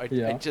 So I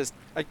Yeah. just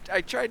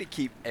I try to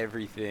keep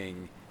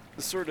everything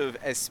sort of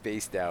as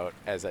spaced out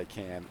as I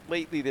can.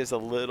 Lately there's a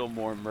little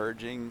more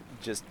merging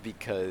just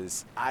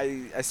because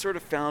I sort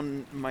of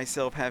found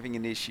myself having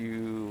an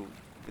issue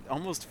with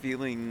almost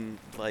feeling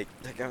like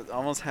I was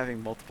almost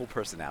having multiple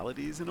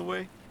personalities in a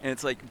way. And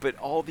it's like, but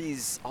all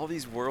these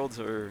worlds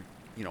are,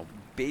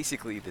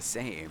 basically the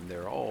same.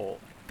 They're all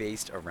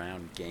based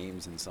around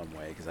games in some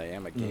way because I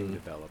am a game Mm.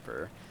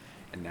 developer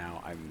and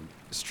now I'm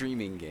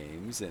streaming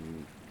games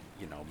and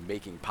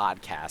making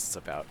podcasts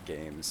about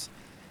games.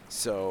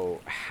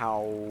 So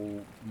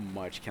how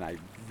much can I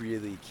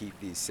really keep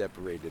these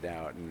separated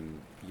out? And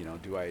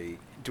do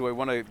I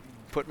want to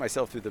put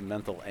myself through the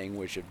mental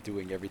anguish of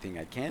doing everything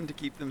I can to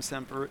keep them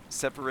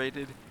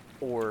separated,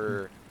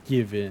 or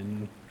Give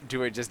in.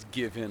 do I just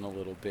give in a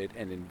little bit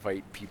and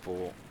invite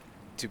people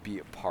to be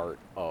a part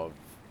of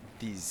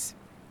these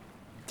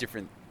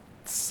different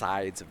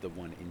sides of the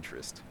one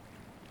interest?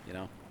 You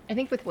know, I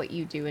think with what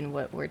you do and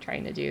what we're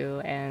trying to do,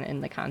 and in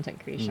the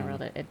content creation Mm.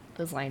 world,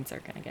 those lines are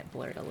going to get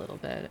blurred a little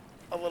bit.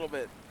 a little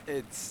bit.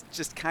 It's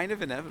just kind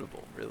of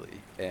inevitable, really.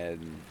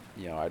 And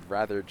I'd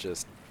rather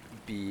just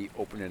be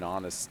open and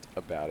honest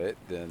about it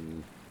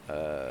than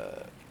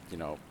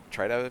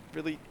try to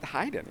really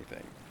hide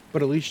anything.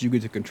 But at least you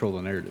get to control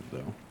the narrative,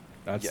 though.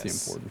 That's the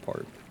Yes, important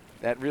part.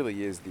 that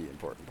really is the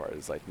important part.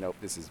 It's like, nope,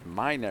 this is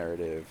my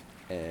narrative,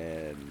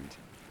 and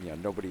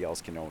nobody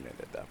else can own it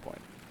at that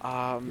point.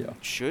 Yeah.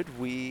 Should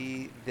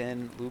we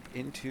then loop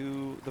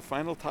into the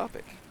final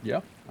topic?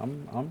 Yeah.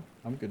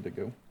 I'm good to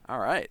go. All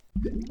right.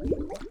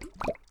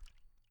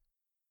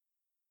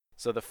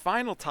 So the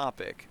final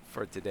topic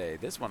for today,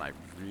 this one I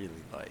really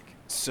like.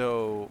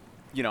 So,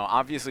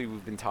 obviously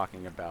we've been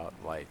talking about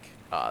like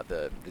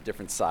the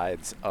different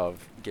sides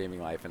of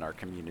gaming life in our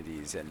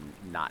communities and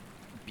not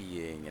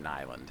being an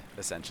island,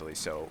 essentially.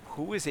 So,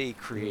 who is a Mm.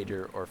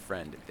 creator or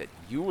friend that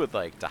you would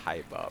like to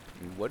hype up,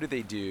 and what do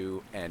they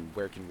do, and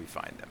where can we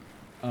find them?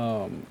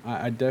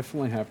 I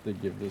definitely have to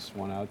give this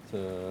one out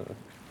to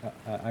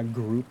a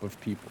group of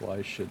people,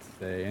 I should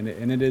say, and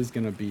it is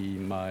gonna be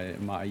my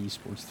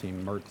esports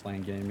team, M3rk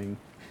Clan Gaming.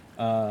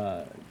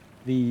 Uh,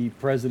 the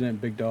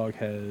president, Big Dog,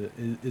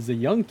 is a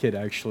young kid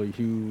actually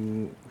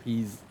who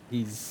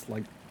he's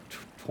like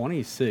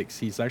 26.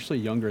 He's actually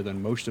younger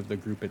than most of the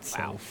group Wow.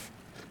 itself.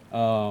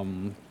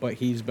 But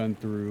he's been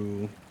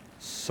through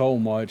so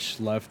much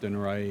left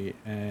and right,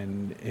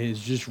 and has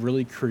just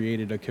really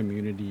created a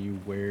community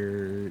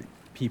where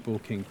people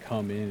can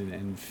come in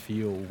and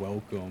feel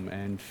welcome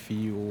and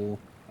feel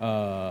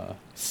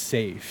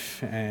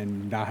safe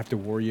and not have to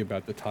worry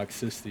about the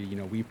toxicity.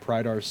 We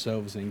pride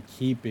ourselves in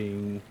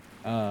keeping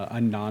a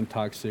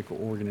non-toxic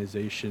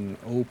organization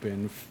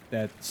open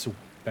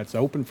that's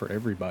open for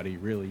everybody,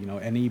 really.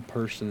 Any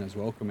person is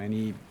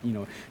welcome.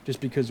 Just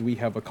because we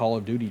have a Call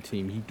of Duty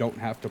team, you don't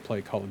have to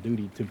play Call of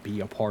Duty to be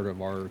a part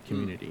of our Hmm.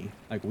 community.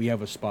 Like, we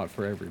have a spot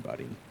for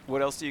everybody.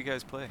 What else do you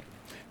guys play?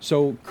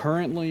 So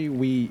currently,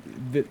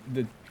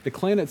 the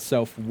clan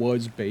itself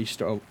was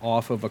based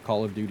off of a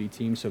Call of Duty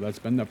team, so that's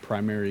been the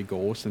primary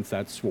goal since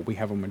that's what we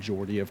have a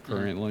majority of Mm-hmm.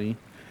 currently.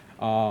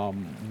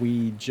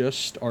 We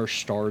just are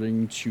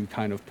starting to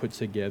kind of put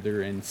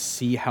together and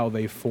see how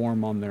they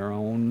form on their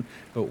own,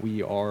 but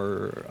we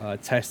are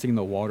testing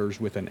the waters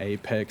with an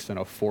Apex and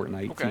a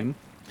Fortnite Okay. team.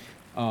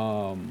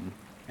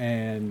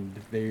 And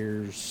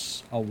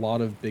there's a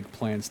lot of big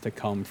plans to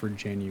come for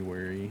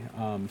January.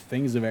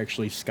 Things have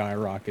actually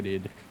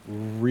skyrocketed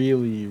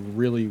really,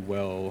 really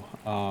well.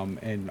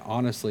 And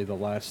honestly, the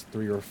last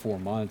 3 or 4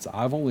 months,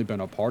 I've only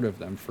been a part of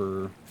them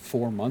for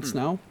 4 months Hmm.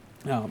 now.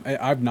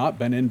 I've not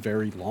been in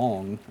very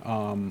long,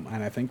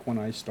 and I think when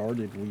I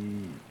started,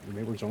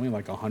 there was only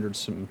like 100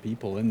 some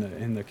people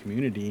in the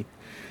community,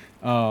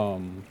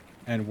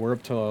 and we're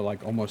up to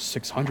like almost Oh my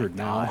 600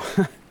 now.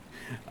 God.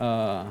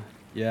 Uh,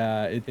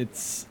 yeah,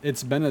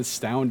 it's been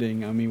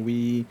astounding. I mean,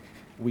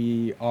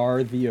 we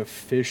are the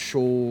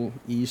official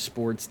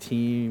esports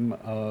team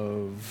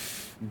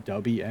of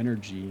Dubby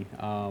Energy.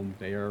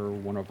 They are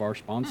one of our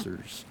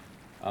sponsors.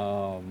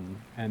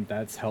 And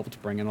that's helped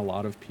bring in a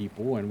lot of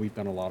people, and we've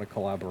done a lot of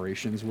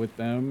collaborations with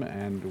them,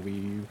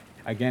 and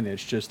again,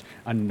 it's just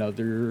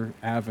another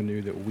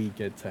avenue that we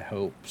get to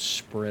help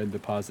spread the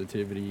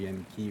positivity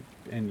and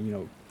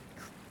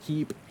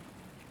keep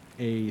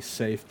a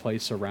safe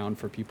place around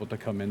for people to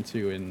come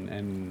into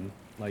and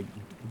like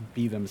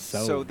be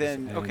themselves. So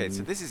then, okay, so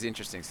And this is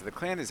interesting. So the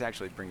clan is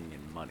actually bringing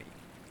in money.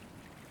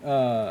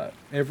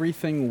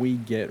 everything we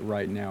get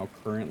right now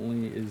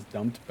currently is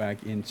dumped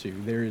back into.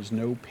 There is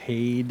no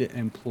paid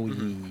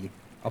employee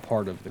a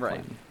part of the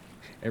Right. clan.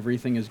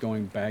 Everything is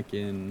going back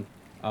in.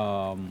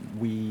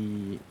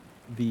 We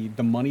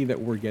the money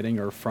that we're getting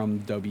are from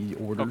W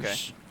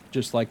orders,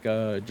 just like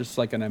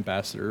an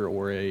ambassador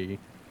or a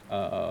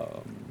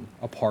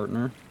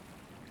partner.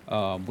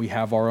 We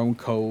have our own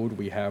code.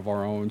 We have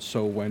our own.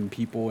 So when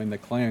people in the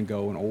clan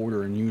go and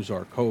order and use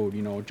our code,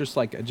 just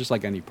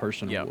like any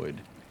person Yep.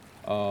 would.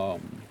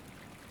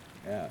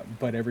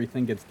 But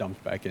everything gets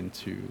dumped back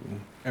into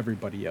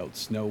everybody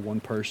else. No one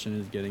person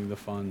is getting the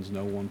funds.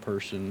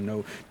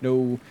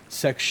 No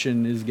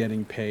section is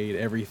getting paid.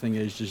 Everything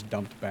is just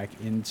dumped back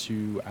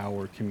into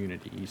our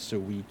community, so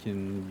we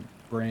can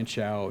branch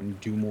out and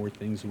do more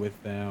things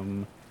with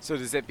them. So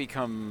does that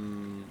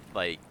become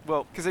like,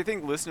 well, because I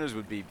think listeners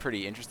would be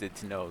pretty interested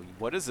to know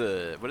what does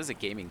a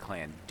gaming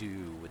clan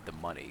do with the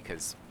money?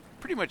 Because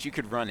pretty much you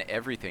could run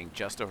everything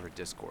just over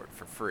Discord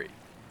for free.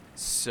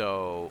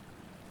 So,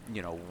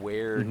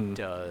 where Mhm.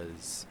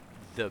 does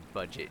the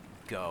budget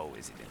go?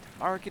 Is it into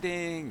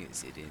marketing?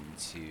 Is it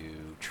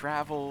into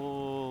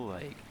travel?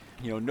 Like,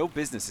 no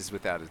business is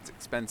without its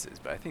expenses,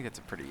 but I think that's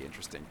a pretty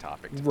interesting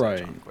topic to touch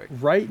Right. on quick.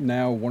 Right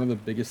now, one of the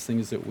biggest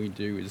things that we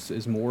do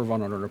is more of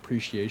on an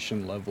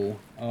appreciation level.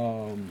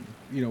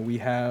 We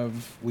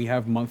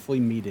have monthly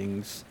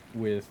meetings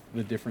with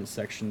the different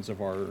sections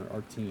of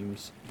our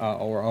teams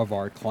or of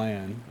our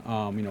clan.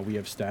 We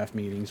have staff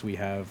meetings. We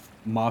have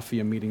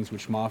mafia meetings,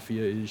 which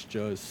mafia is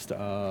just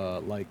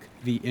like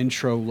the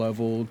intro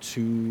level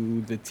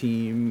to the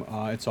team.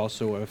 It's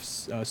also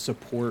a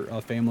support,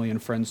 a family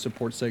and friends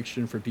support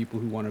section for people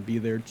who want to be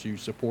there to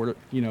support,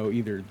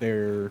 either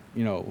their,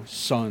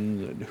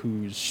 son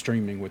who's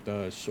streaming with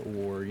us,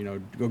 or,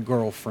 a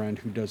girlfriend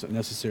who doesn't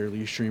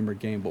necessarily stream or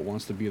game but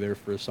wants to be there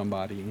for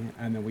somebody.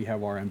 And then we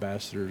have our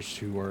ambassadors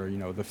who are,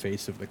 the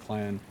face of the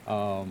clan.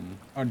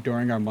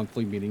 During our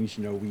monthly meetings,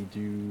 we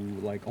do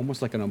like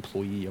almost like an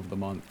employee of the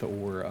month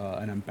or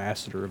an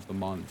ambassador of the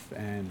month,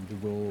 and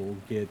we'll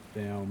get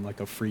them like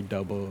a free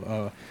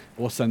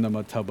we'll send them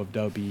a tub of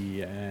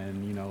Dubby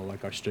and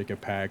like our sticker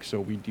pack. So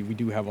we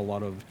do have a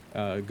lot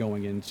of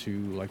going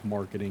into like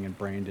marketing and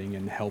branding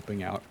and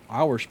helping out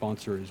our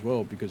sponsor as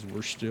well, because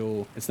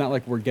it's not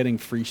like we're getting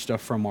free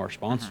stuff from our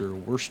sponsor.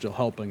 We're still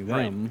helping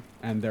them,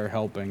 and they're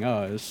helping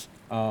us.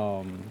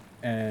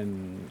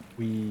 And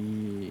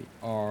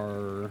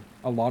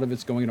a lot of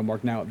it's going into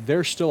mark. Now,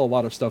 there's still a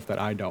lot of stuff that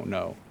I don't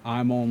know.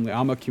 I'm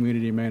a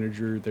community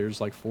manager. There's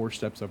like 4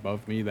 steps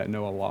above me that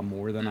know a lot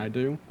more than I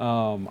do.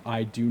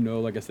 I do know,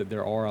 like I said,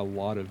 there are a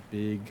lot of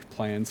big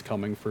plans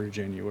coming for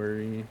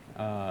January,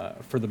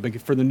 for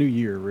the new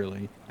year,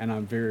 really. And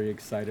I'm very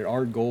excited.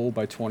 Our goal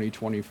by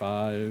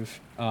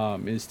 2025,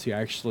 is to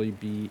actually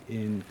be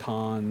in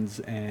cons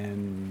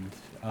and,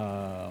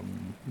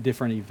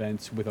 different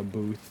events with a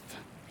booth,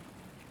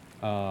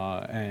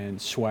 and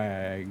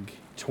swag,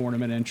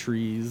 tournament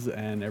entries,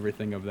 and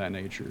everything of that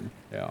nature.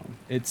 Yeah,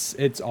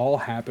 it's all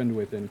happened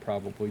within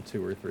probably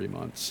 2 or 3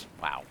 months.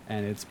 Wow.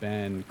 And it's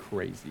been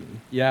crazy.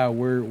 Yeah,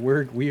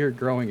 we are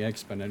growing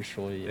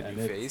exponentially. The and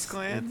new FaZe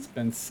Clan? It's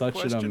been such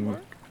Question an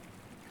mark?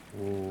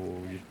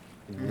 Whoa,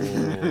 no.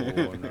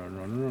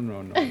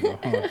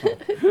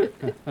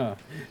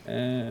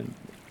 and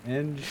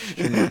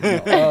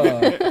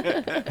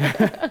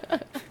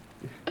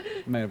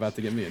man, about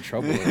to get me in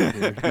trouble over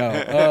here.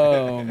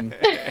 No,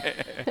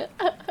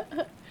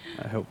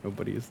 I hope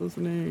nobody is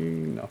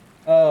listening.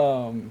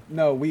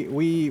 No,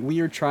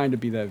 we are trying to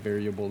be that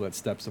variable that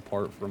steps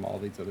apart from all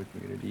these other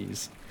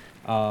communities,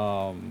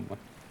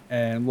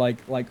 and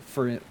like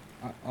for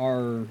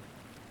our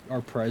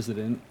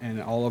president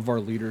and all of our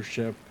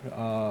leadership,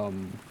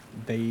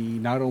 they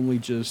not only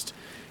just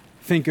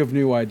think of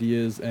new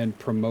ideas and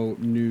promote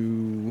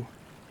new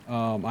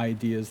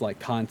ideas like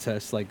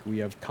contests. Like we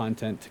have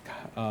content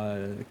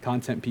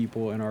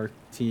people in our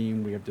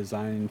team, we have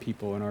design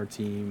people in our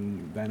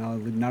team.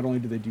 Then not only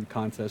do they do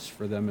contests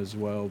for them as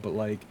well, but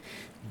like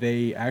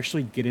they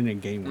actually get in a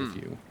game with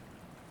you,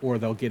 or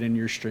they'll get in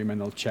your stream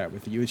and they'll chat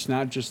with you. It's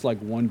not just like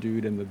one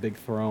dude in the big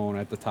throne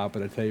at the top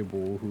of the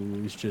table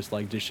who's just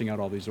like dishing out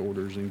all these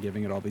orders and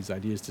giving it all these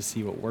ideas to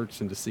see what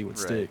works and to see what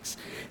sticks.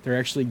 They're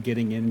actually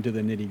getting into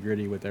the nitty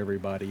gritty with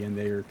everybody, and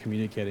they're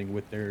communicating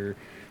with their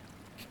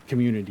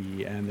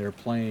community, and they're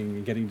playing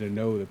and getting to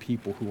know the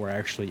people who are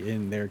actually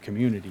in their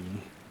community.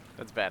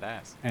 That's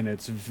badass. And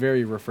it's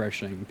very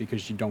refreshing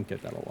because you don't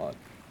get that a lot.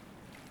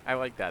 I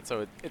like that.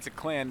 So it's a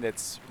clan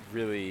that's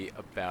really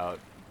about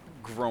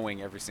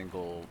growing every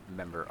single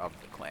member of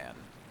the clan,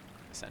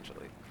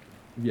 essentially.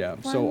 Yeah.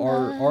 So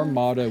our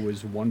motto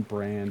is one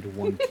brand,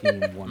 one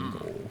team, one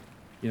goal.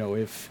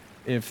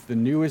 If the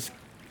newest,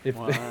 if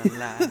One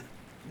life.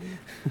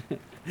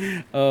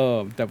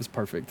 That was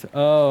perfect.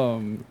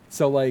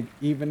 So like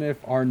even if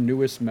our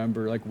newest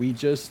member, like we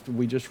just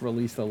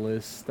released a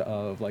list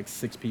of like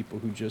 6 people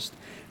who just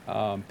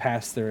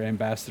passed their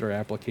ambassador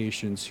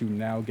applications, who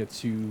now get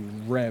to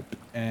rep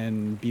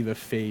and be the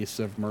face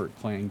of M3rk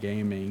Clan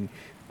Gaming.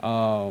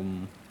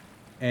 Um,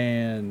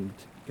 and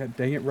God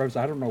dang it, Rose,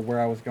 I don't know where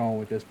I was going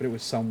with this, but it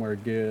was somewhere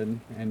good.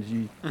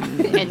 And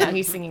And now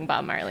he's singing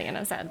Bob Marley in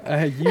his head.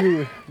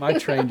 my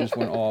train just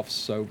went off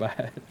so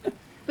bad.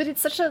 But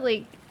it's such a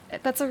like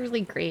that's a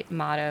really great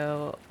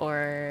motto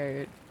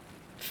or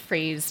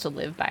phrase to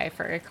live by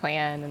for a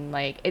clan, and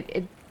like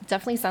it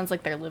definitely sounds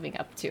like they're living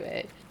up to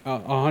it.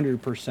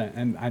 100%,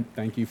 and I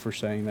thank you for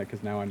saying that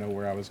because now I know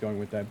where I was going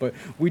with that. But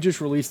we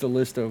just released a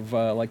list of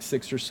like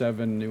 6 or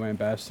 7 new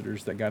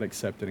ambassadors that got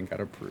accepted and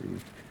got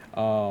approved.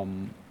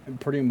 And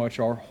pretty much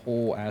our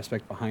whole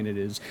aspect behind it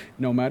is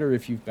no matter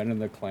if you've been in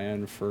the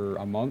clan for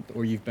a month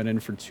or you've been in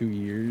for 2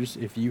 years,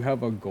 if you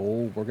have a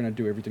goal, we're going to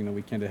do everything that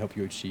we can to help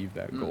you achieve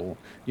that goal.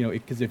 You know,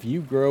 because if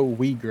you grow,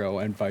 we grow,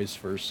 and vice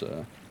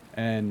versa.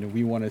 And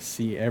we want to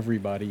see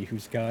everybody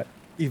who's got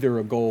either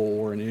a goal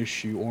or an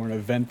issue or an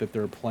event that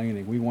they're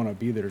planning. We want to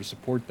be there to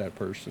support that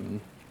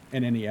person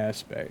in any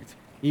aspect.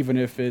 Even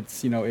if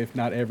it's, if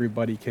not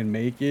everybody can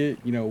make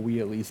it, we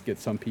at least get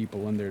some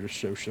people in there to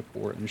show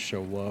support and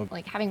show love.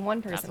 Like having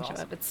one That's person show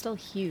awesome. up, it's still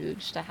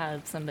huge to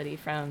have somebody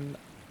from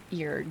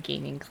your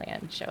gaming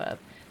clan show up.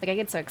 Like I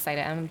get so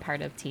excited. I'm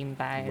part of Team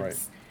Vibes. Right.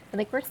 And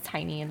like we're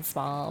tiny and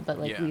small, but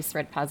like Yeah. we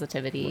spread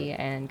positivity Right.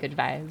 and good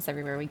vibes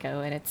everywhere we go.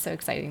 And it's so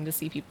exciting to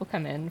see people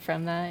come in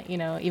from that,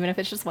 even if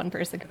it's just one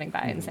person coming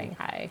by and saying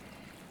hi,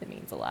 it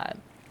means a lot.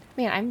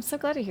 Man, I'm so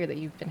glad to hear that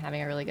you've been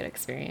having a really good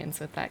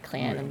experience with that Oh,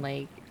 clan, yeah. and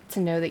like to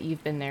know that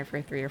you've been there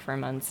for 3 or 4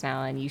 months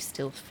now and you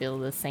still feel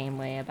the same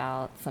way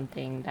about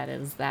something that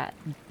is that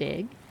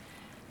big.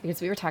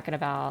 Because we were talking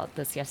about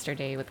this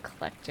yesterday with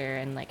Collector,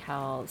 and like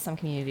how some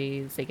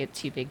communities they get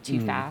too big too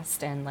Mm,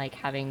 fast, and like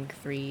having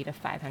 3 to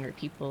 500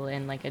 people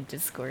in like a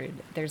Discord,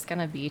 there's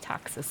gonna be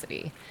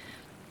toxicity.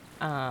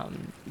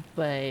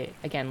 But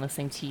again,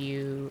 listening to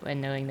you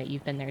and knowing that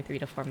you've been there 3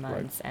 to 4 right.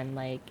 months and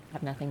like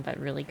have nothing but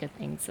really good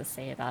things to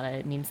say about it,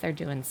 it means they're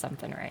doing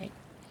something right.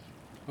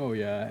 Oh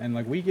yeah, and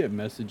like we get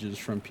messages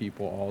from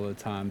people all the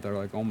time. They're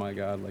like, "Oh my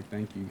God, like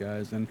thank you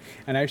guys," and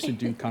I actually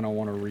do kind of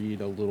want to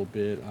read a little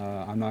bit.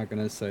 I'm not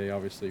gonna say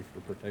obviously for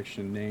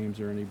protection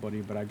names or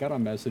anybody, but I got a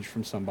message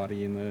from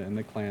somebody in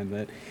the clan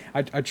that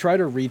I try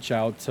to reach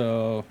out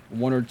to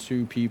 1 or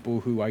 2 people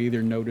who I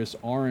either notice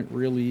aren't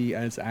really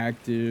as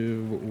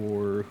active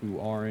or who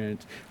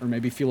aren't, or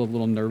maybe feel a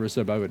little nervous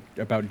about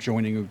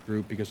joining a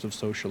group because of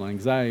social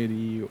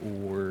anxiety,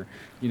 or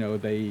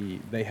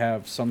they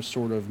have some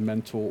sort of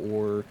mental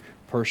or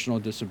personal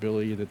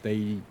disability that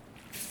they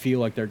feel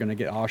like they're going to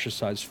get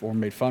ostracized for,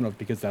 made fun of,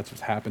 because that's what's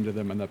happened to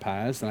them in the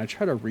past. And I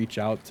try to reach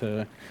out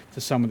to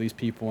some of these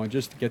people and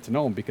just get to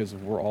know them, because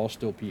we're all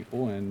still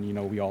people, and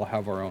we all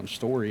have our own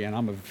story, and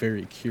I'm a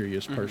very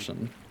curious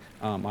person.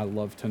 I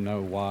love to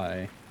know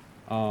why.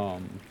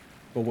 um,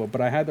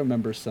 but I had a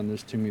member send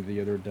this to me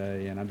the other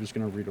day, and I'm just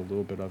going to read a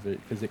little bit of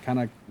it because it kind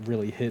of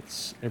really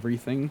hits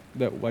everything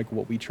that like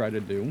what we try to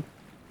do.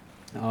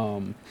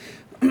 um,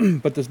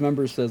 but this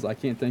member says, "I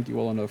can't thank you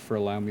all enough for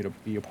allowing me to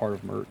be a part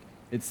of M3rk.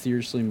 It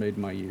seriously made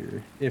my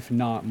year, if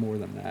not more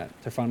than that.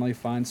 To finally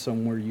find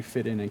somewhere you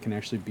fit in and can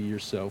actually be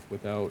yourself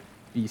without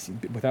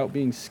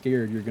being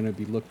scared you're going to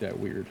be looked at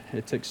weird.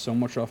 It takes so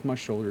much off my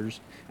shoulders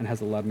and has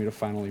allowed me to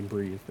finally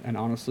breathe. And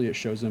honestly, it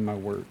shows in my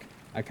work.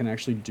 I can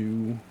actually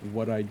do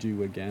what I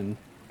do again.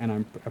 And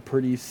I'm a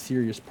pretty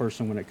serious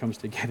person when it comes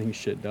to getting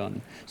shit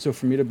done. So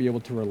for me to be able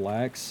to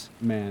relax,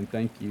 man,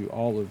 thank you,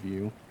 all of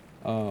you."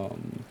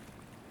 Um,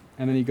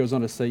 and then he goes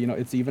on to say,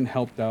 it's even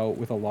helped out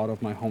with a lot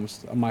of my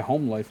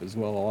home life as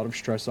well. A lot of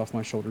stress off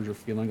my shoulders, or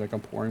feeling like I'm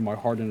pouring my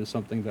heart into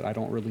something that I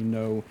don't really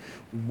know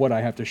what I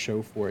have to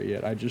show for it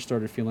yet. I just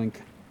started feeling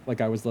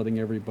like I was letting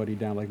everybody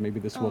down, like maybe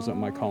this wasn't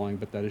my Oh, calling,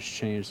 but that has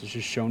changed. It's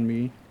just shown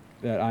me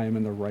that I am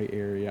in the right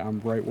area.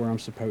 I'm right where I'm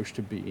supposed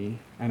to be,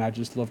 and I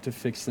just love to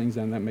fix things,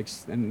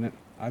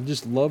 I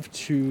just love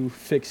to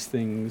fix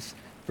things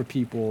for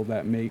people.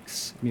 That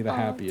makes me the oh,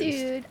 happiest.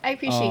 dude, I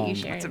appreciate you Um, That's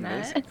sharing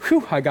amazing. that.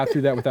 Whew, I got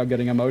through that without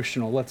getting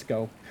emotional. Let's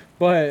go.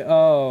 But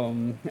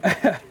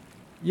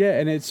yeah,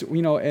 and it's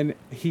and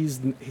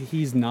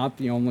he's not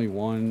the only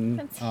one.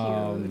 That's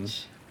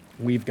huge.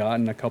 We've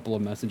gotten a couple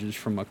of messages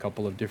from a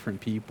couple of different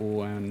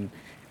people, and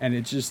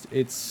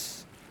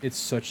it's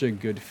such a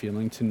good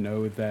feeling to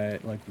know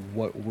that like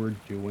what we're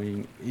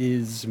doing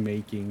is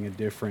making a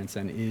difference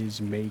and is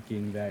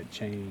making that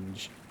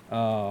change.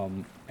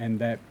 And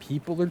that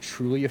people are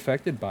truly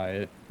affected by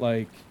it,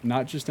 like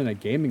not just in a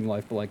gaming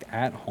life, but like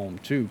at home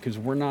too, because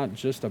we're not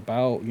just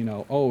about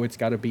oh, it's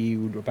got to be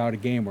about a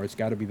game, or it's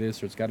got to be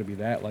this, or it's got to be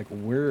that. Like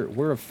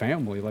we're a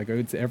family. Like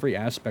it's every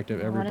aspect of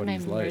One of my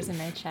everybody's members in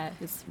life. my chat,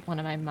 who's one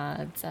of my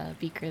mods,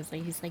 B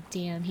Grizzly, he's like,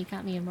 "Damn, he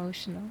got me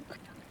emotional."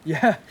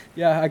 Yeah,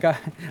 yeah,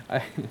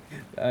 I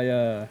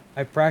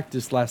I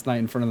practiced last night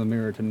in front of the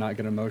mirror to not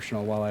get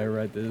emotional while I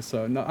read this.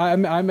 So no,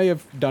 I may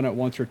have done it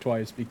once or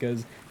twice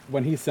because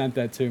when he sent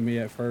that to me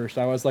at first,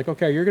 I was like,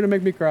 okay, you're gonna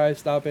make me cry.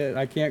 Stop it.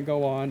 I can't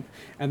go on.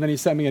 And then he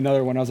sent me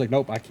another one. I was like,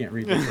 nope, I can't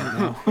read this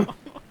right now.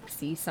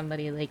 See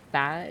somebody like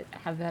that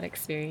have that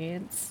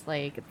experience,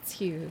 like it's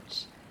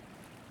huge.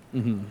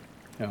 Mm-hmm.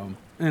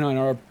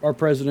 And our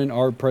president,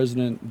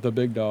 the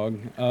big dog,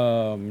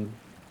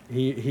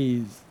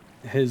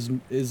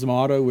 his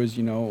motto is,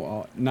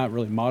 not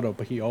really motto,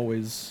 but he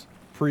always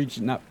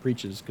not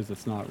preaches because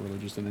it's not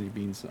religious in any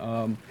means.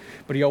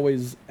 But he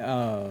always,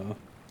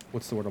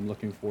 what's the word I'm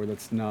looking for?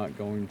 That's not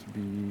going to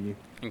be.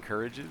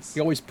 Encourages. He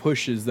always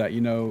pushes that,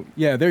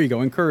 yeah, there you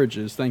go,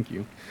 encourages, thank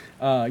you,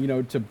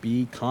 to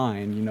be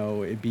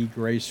kind, be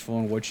graceful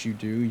in what you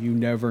do. You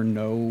never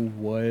know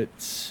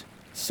what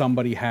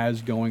somebody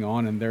has going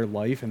on in their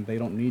life, and they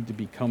don't need to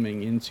be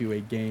coming into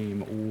a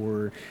game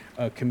or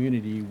a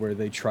community where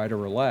they try to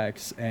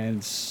relax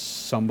and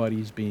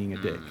somebody's being a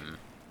dick.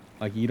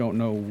 Like, you don't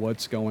know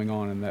what's going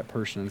on in that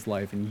person's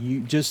life, and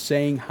you just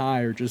saying hi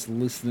or just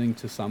listening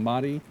to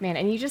somebody. Man,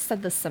 and you just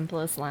said the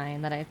simplest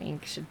line that I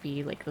think should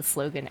be like the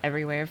slogan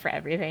everywhere for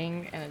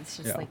everything, and it's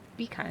just like,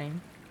 be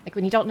kind. Like,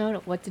 when you don't know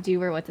what to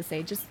do or what to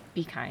say, just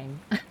be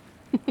kind.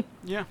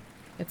 Yeah.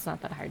 It's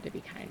not that hard to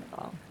be kind at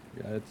all.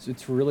 Yeah,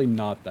 it's really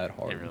not that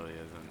hard. It really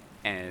isn't.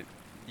 And,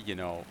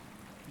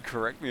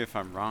 correct me if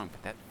I'm wrong,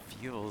 but that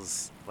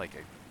feels like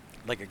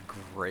a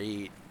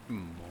great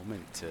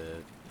moment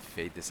to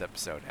fade this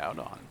episode out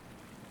on.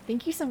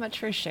 Thank you so much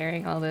for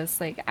sharing all this.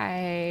 Like,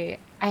 I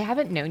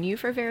haven't known you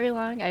for very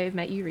long. I've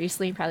met you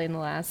recently, probably in the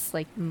last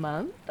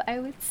month, I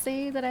would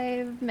say that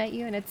I've met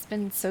you, and it's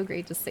been so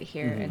great to sit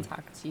here and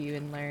talk to you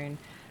and learn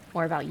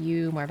more about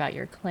you, more about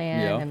your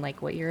clan, and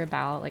what you're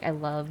about. Like, I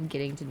love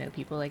getting to know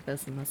people like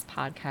this, and this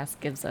podcast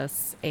gives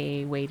us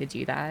a way to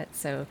do that.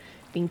 So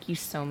thank you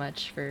so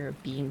much for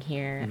being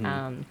here.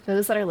 For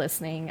those that are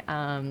listening,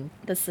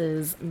 this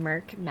is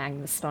M3rk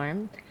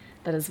Magnastorm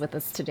that is with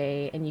us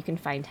today, and you can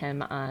find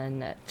him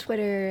on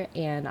Twitter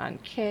and on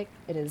Kick.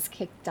 It is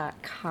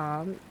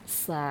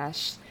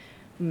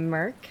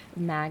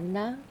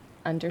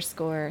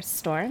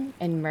kick.com/M3rk_Magna_Storm,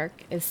 and M3rk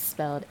is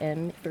spelled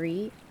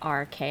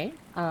M3rk.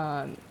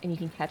 And you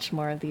can catch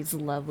more of these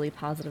lovely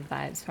positive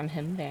vibes from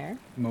him there.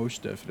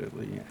 Most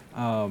definitely.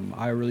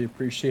 I really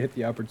appreciate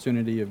the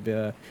opportunity of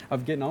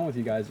getting on with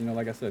you guys.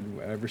 Like I said,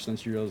 ever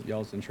since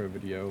y'all's intro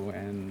video,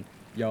 and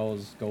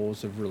y'all's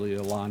goals have really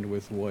aligned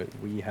with what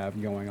we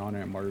have going on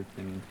at M3rk,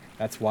 and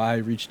that's why I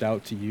reached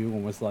out to you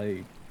and was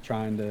like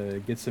trying to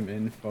get some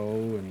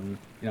info. And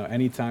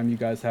anytime you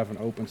guys have an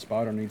open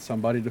spot or need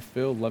somebody to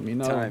fill, let me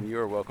know. You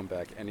are welcome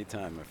back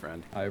anytime, my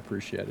friend. I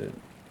appreciate it.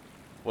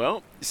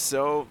 Well,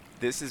 so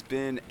this has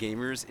been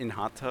Gamers in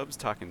Hot Tubs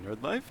talking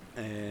nerd life,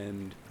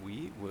 and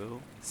we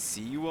will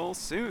see you all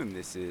soon.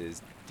 This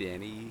is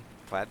Danny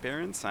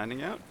Flatbaron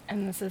signing out.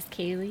 And this is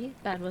Kaylee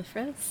Bad with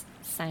Frizz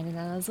signing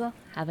out as well.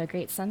 Have a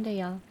great Sunday,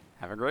 y'all.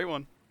 Have a great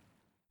one.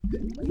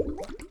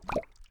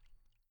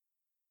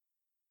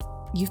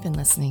 You've been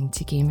listening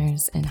to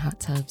Gamers in Hot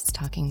Tubs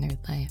Talking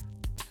Nerd Life,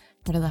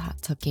 part of the Hot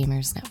Tub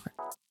Gamers Network.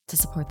 To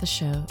support the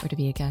show or to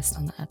be a guest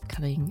on the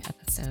upcoming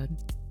episode,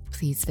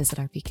 please visit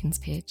our Beacons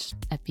page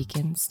at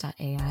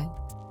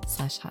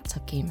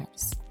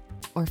beacons.ai/hottubgamers,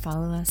 or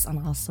follow us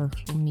on all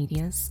social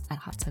medias at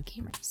Hot Tub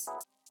Gamers.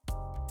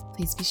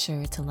 Please be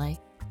sure to like,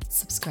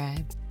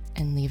 subscribe,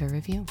 and leave a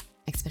review,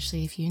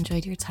 especially if you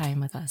enjoyed your time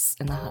with us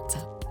in the hot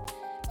tub.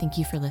 Thank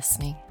you for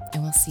listening,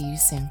 and we'll see you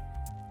soon.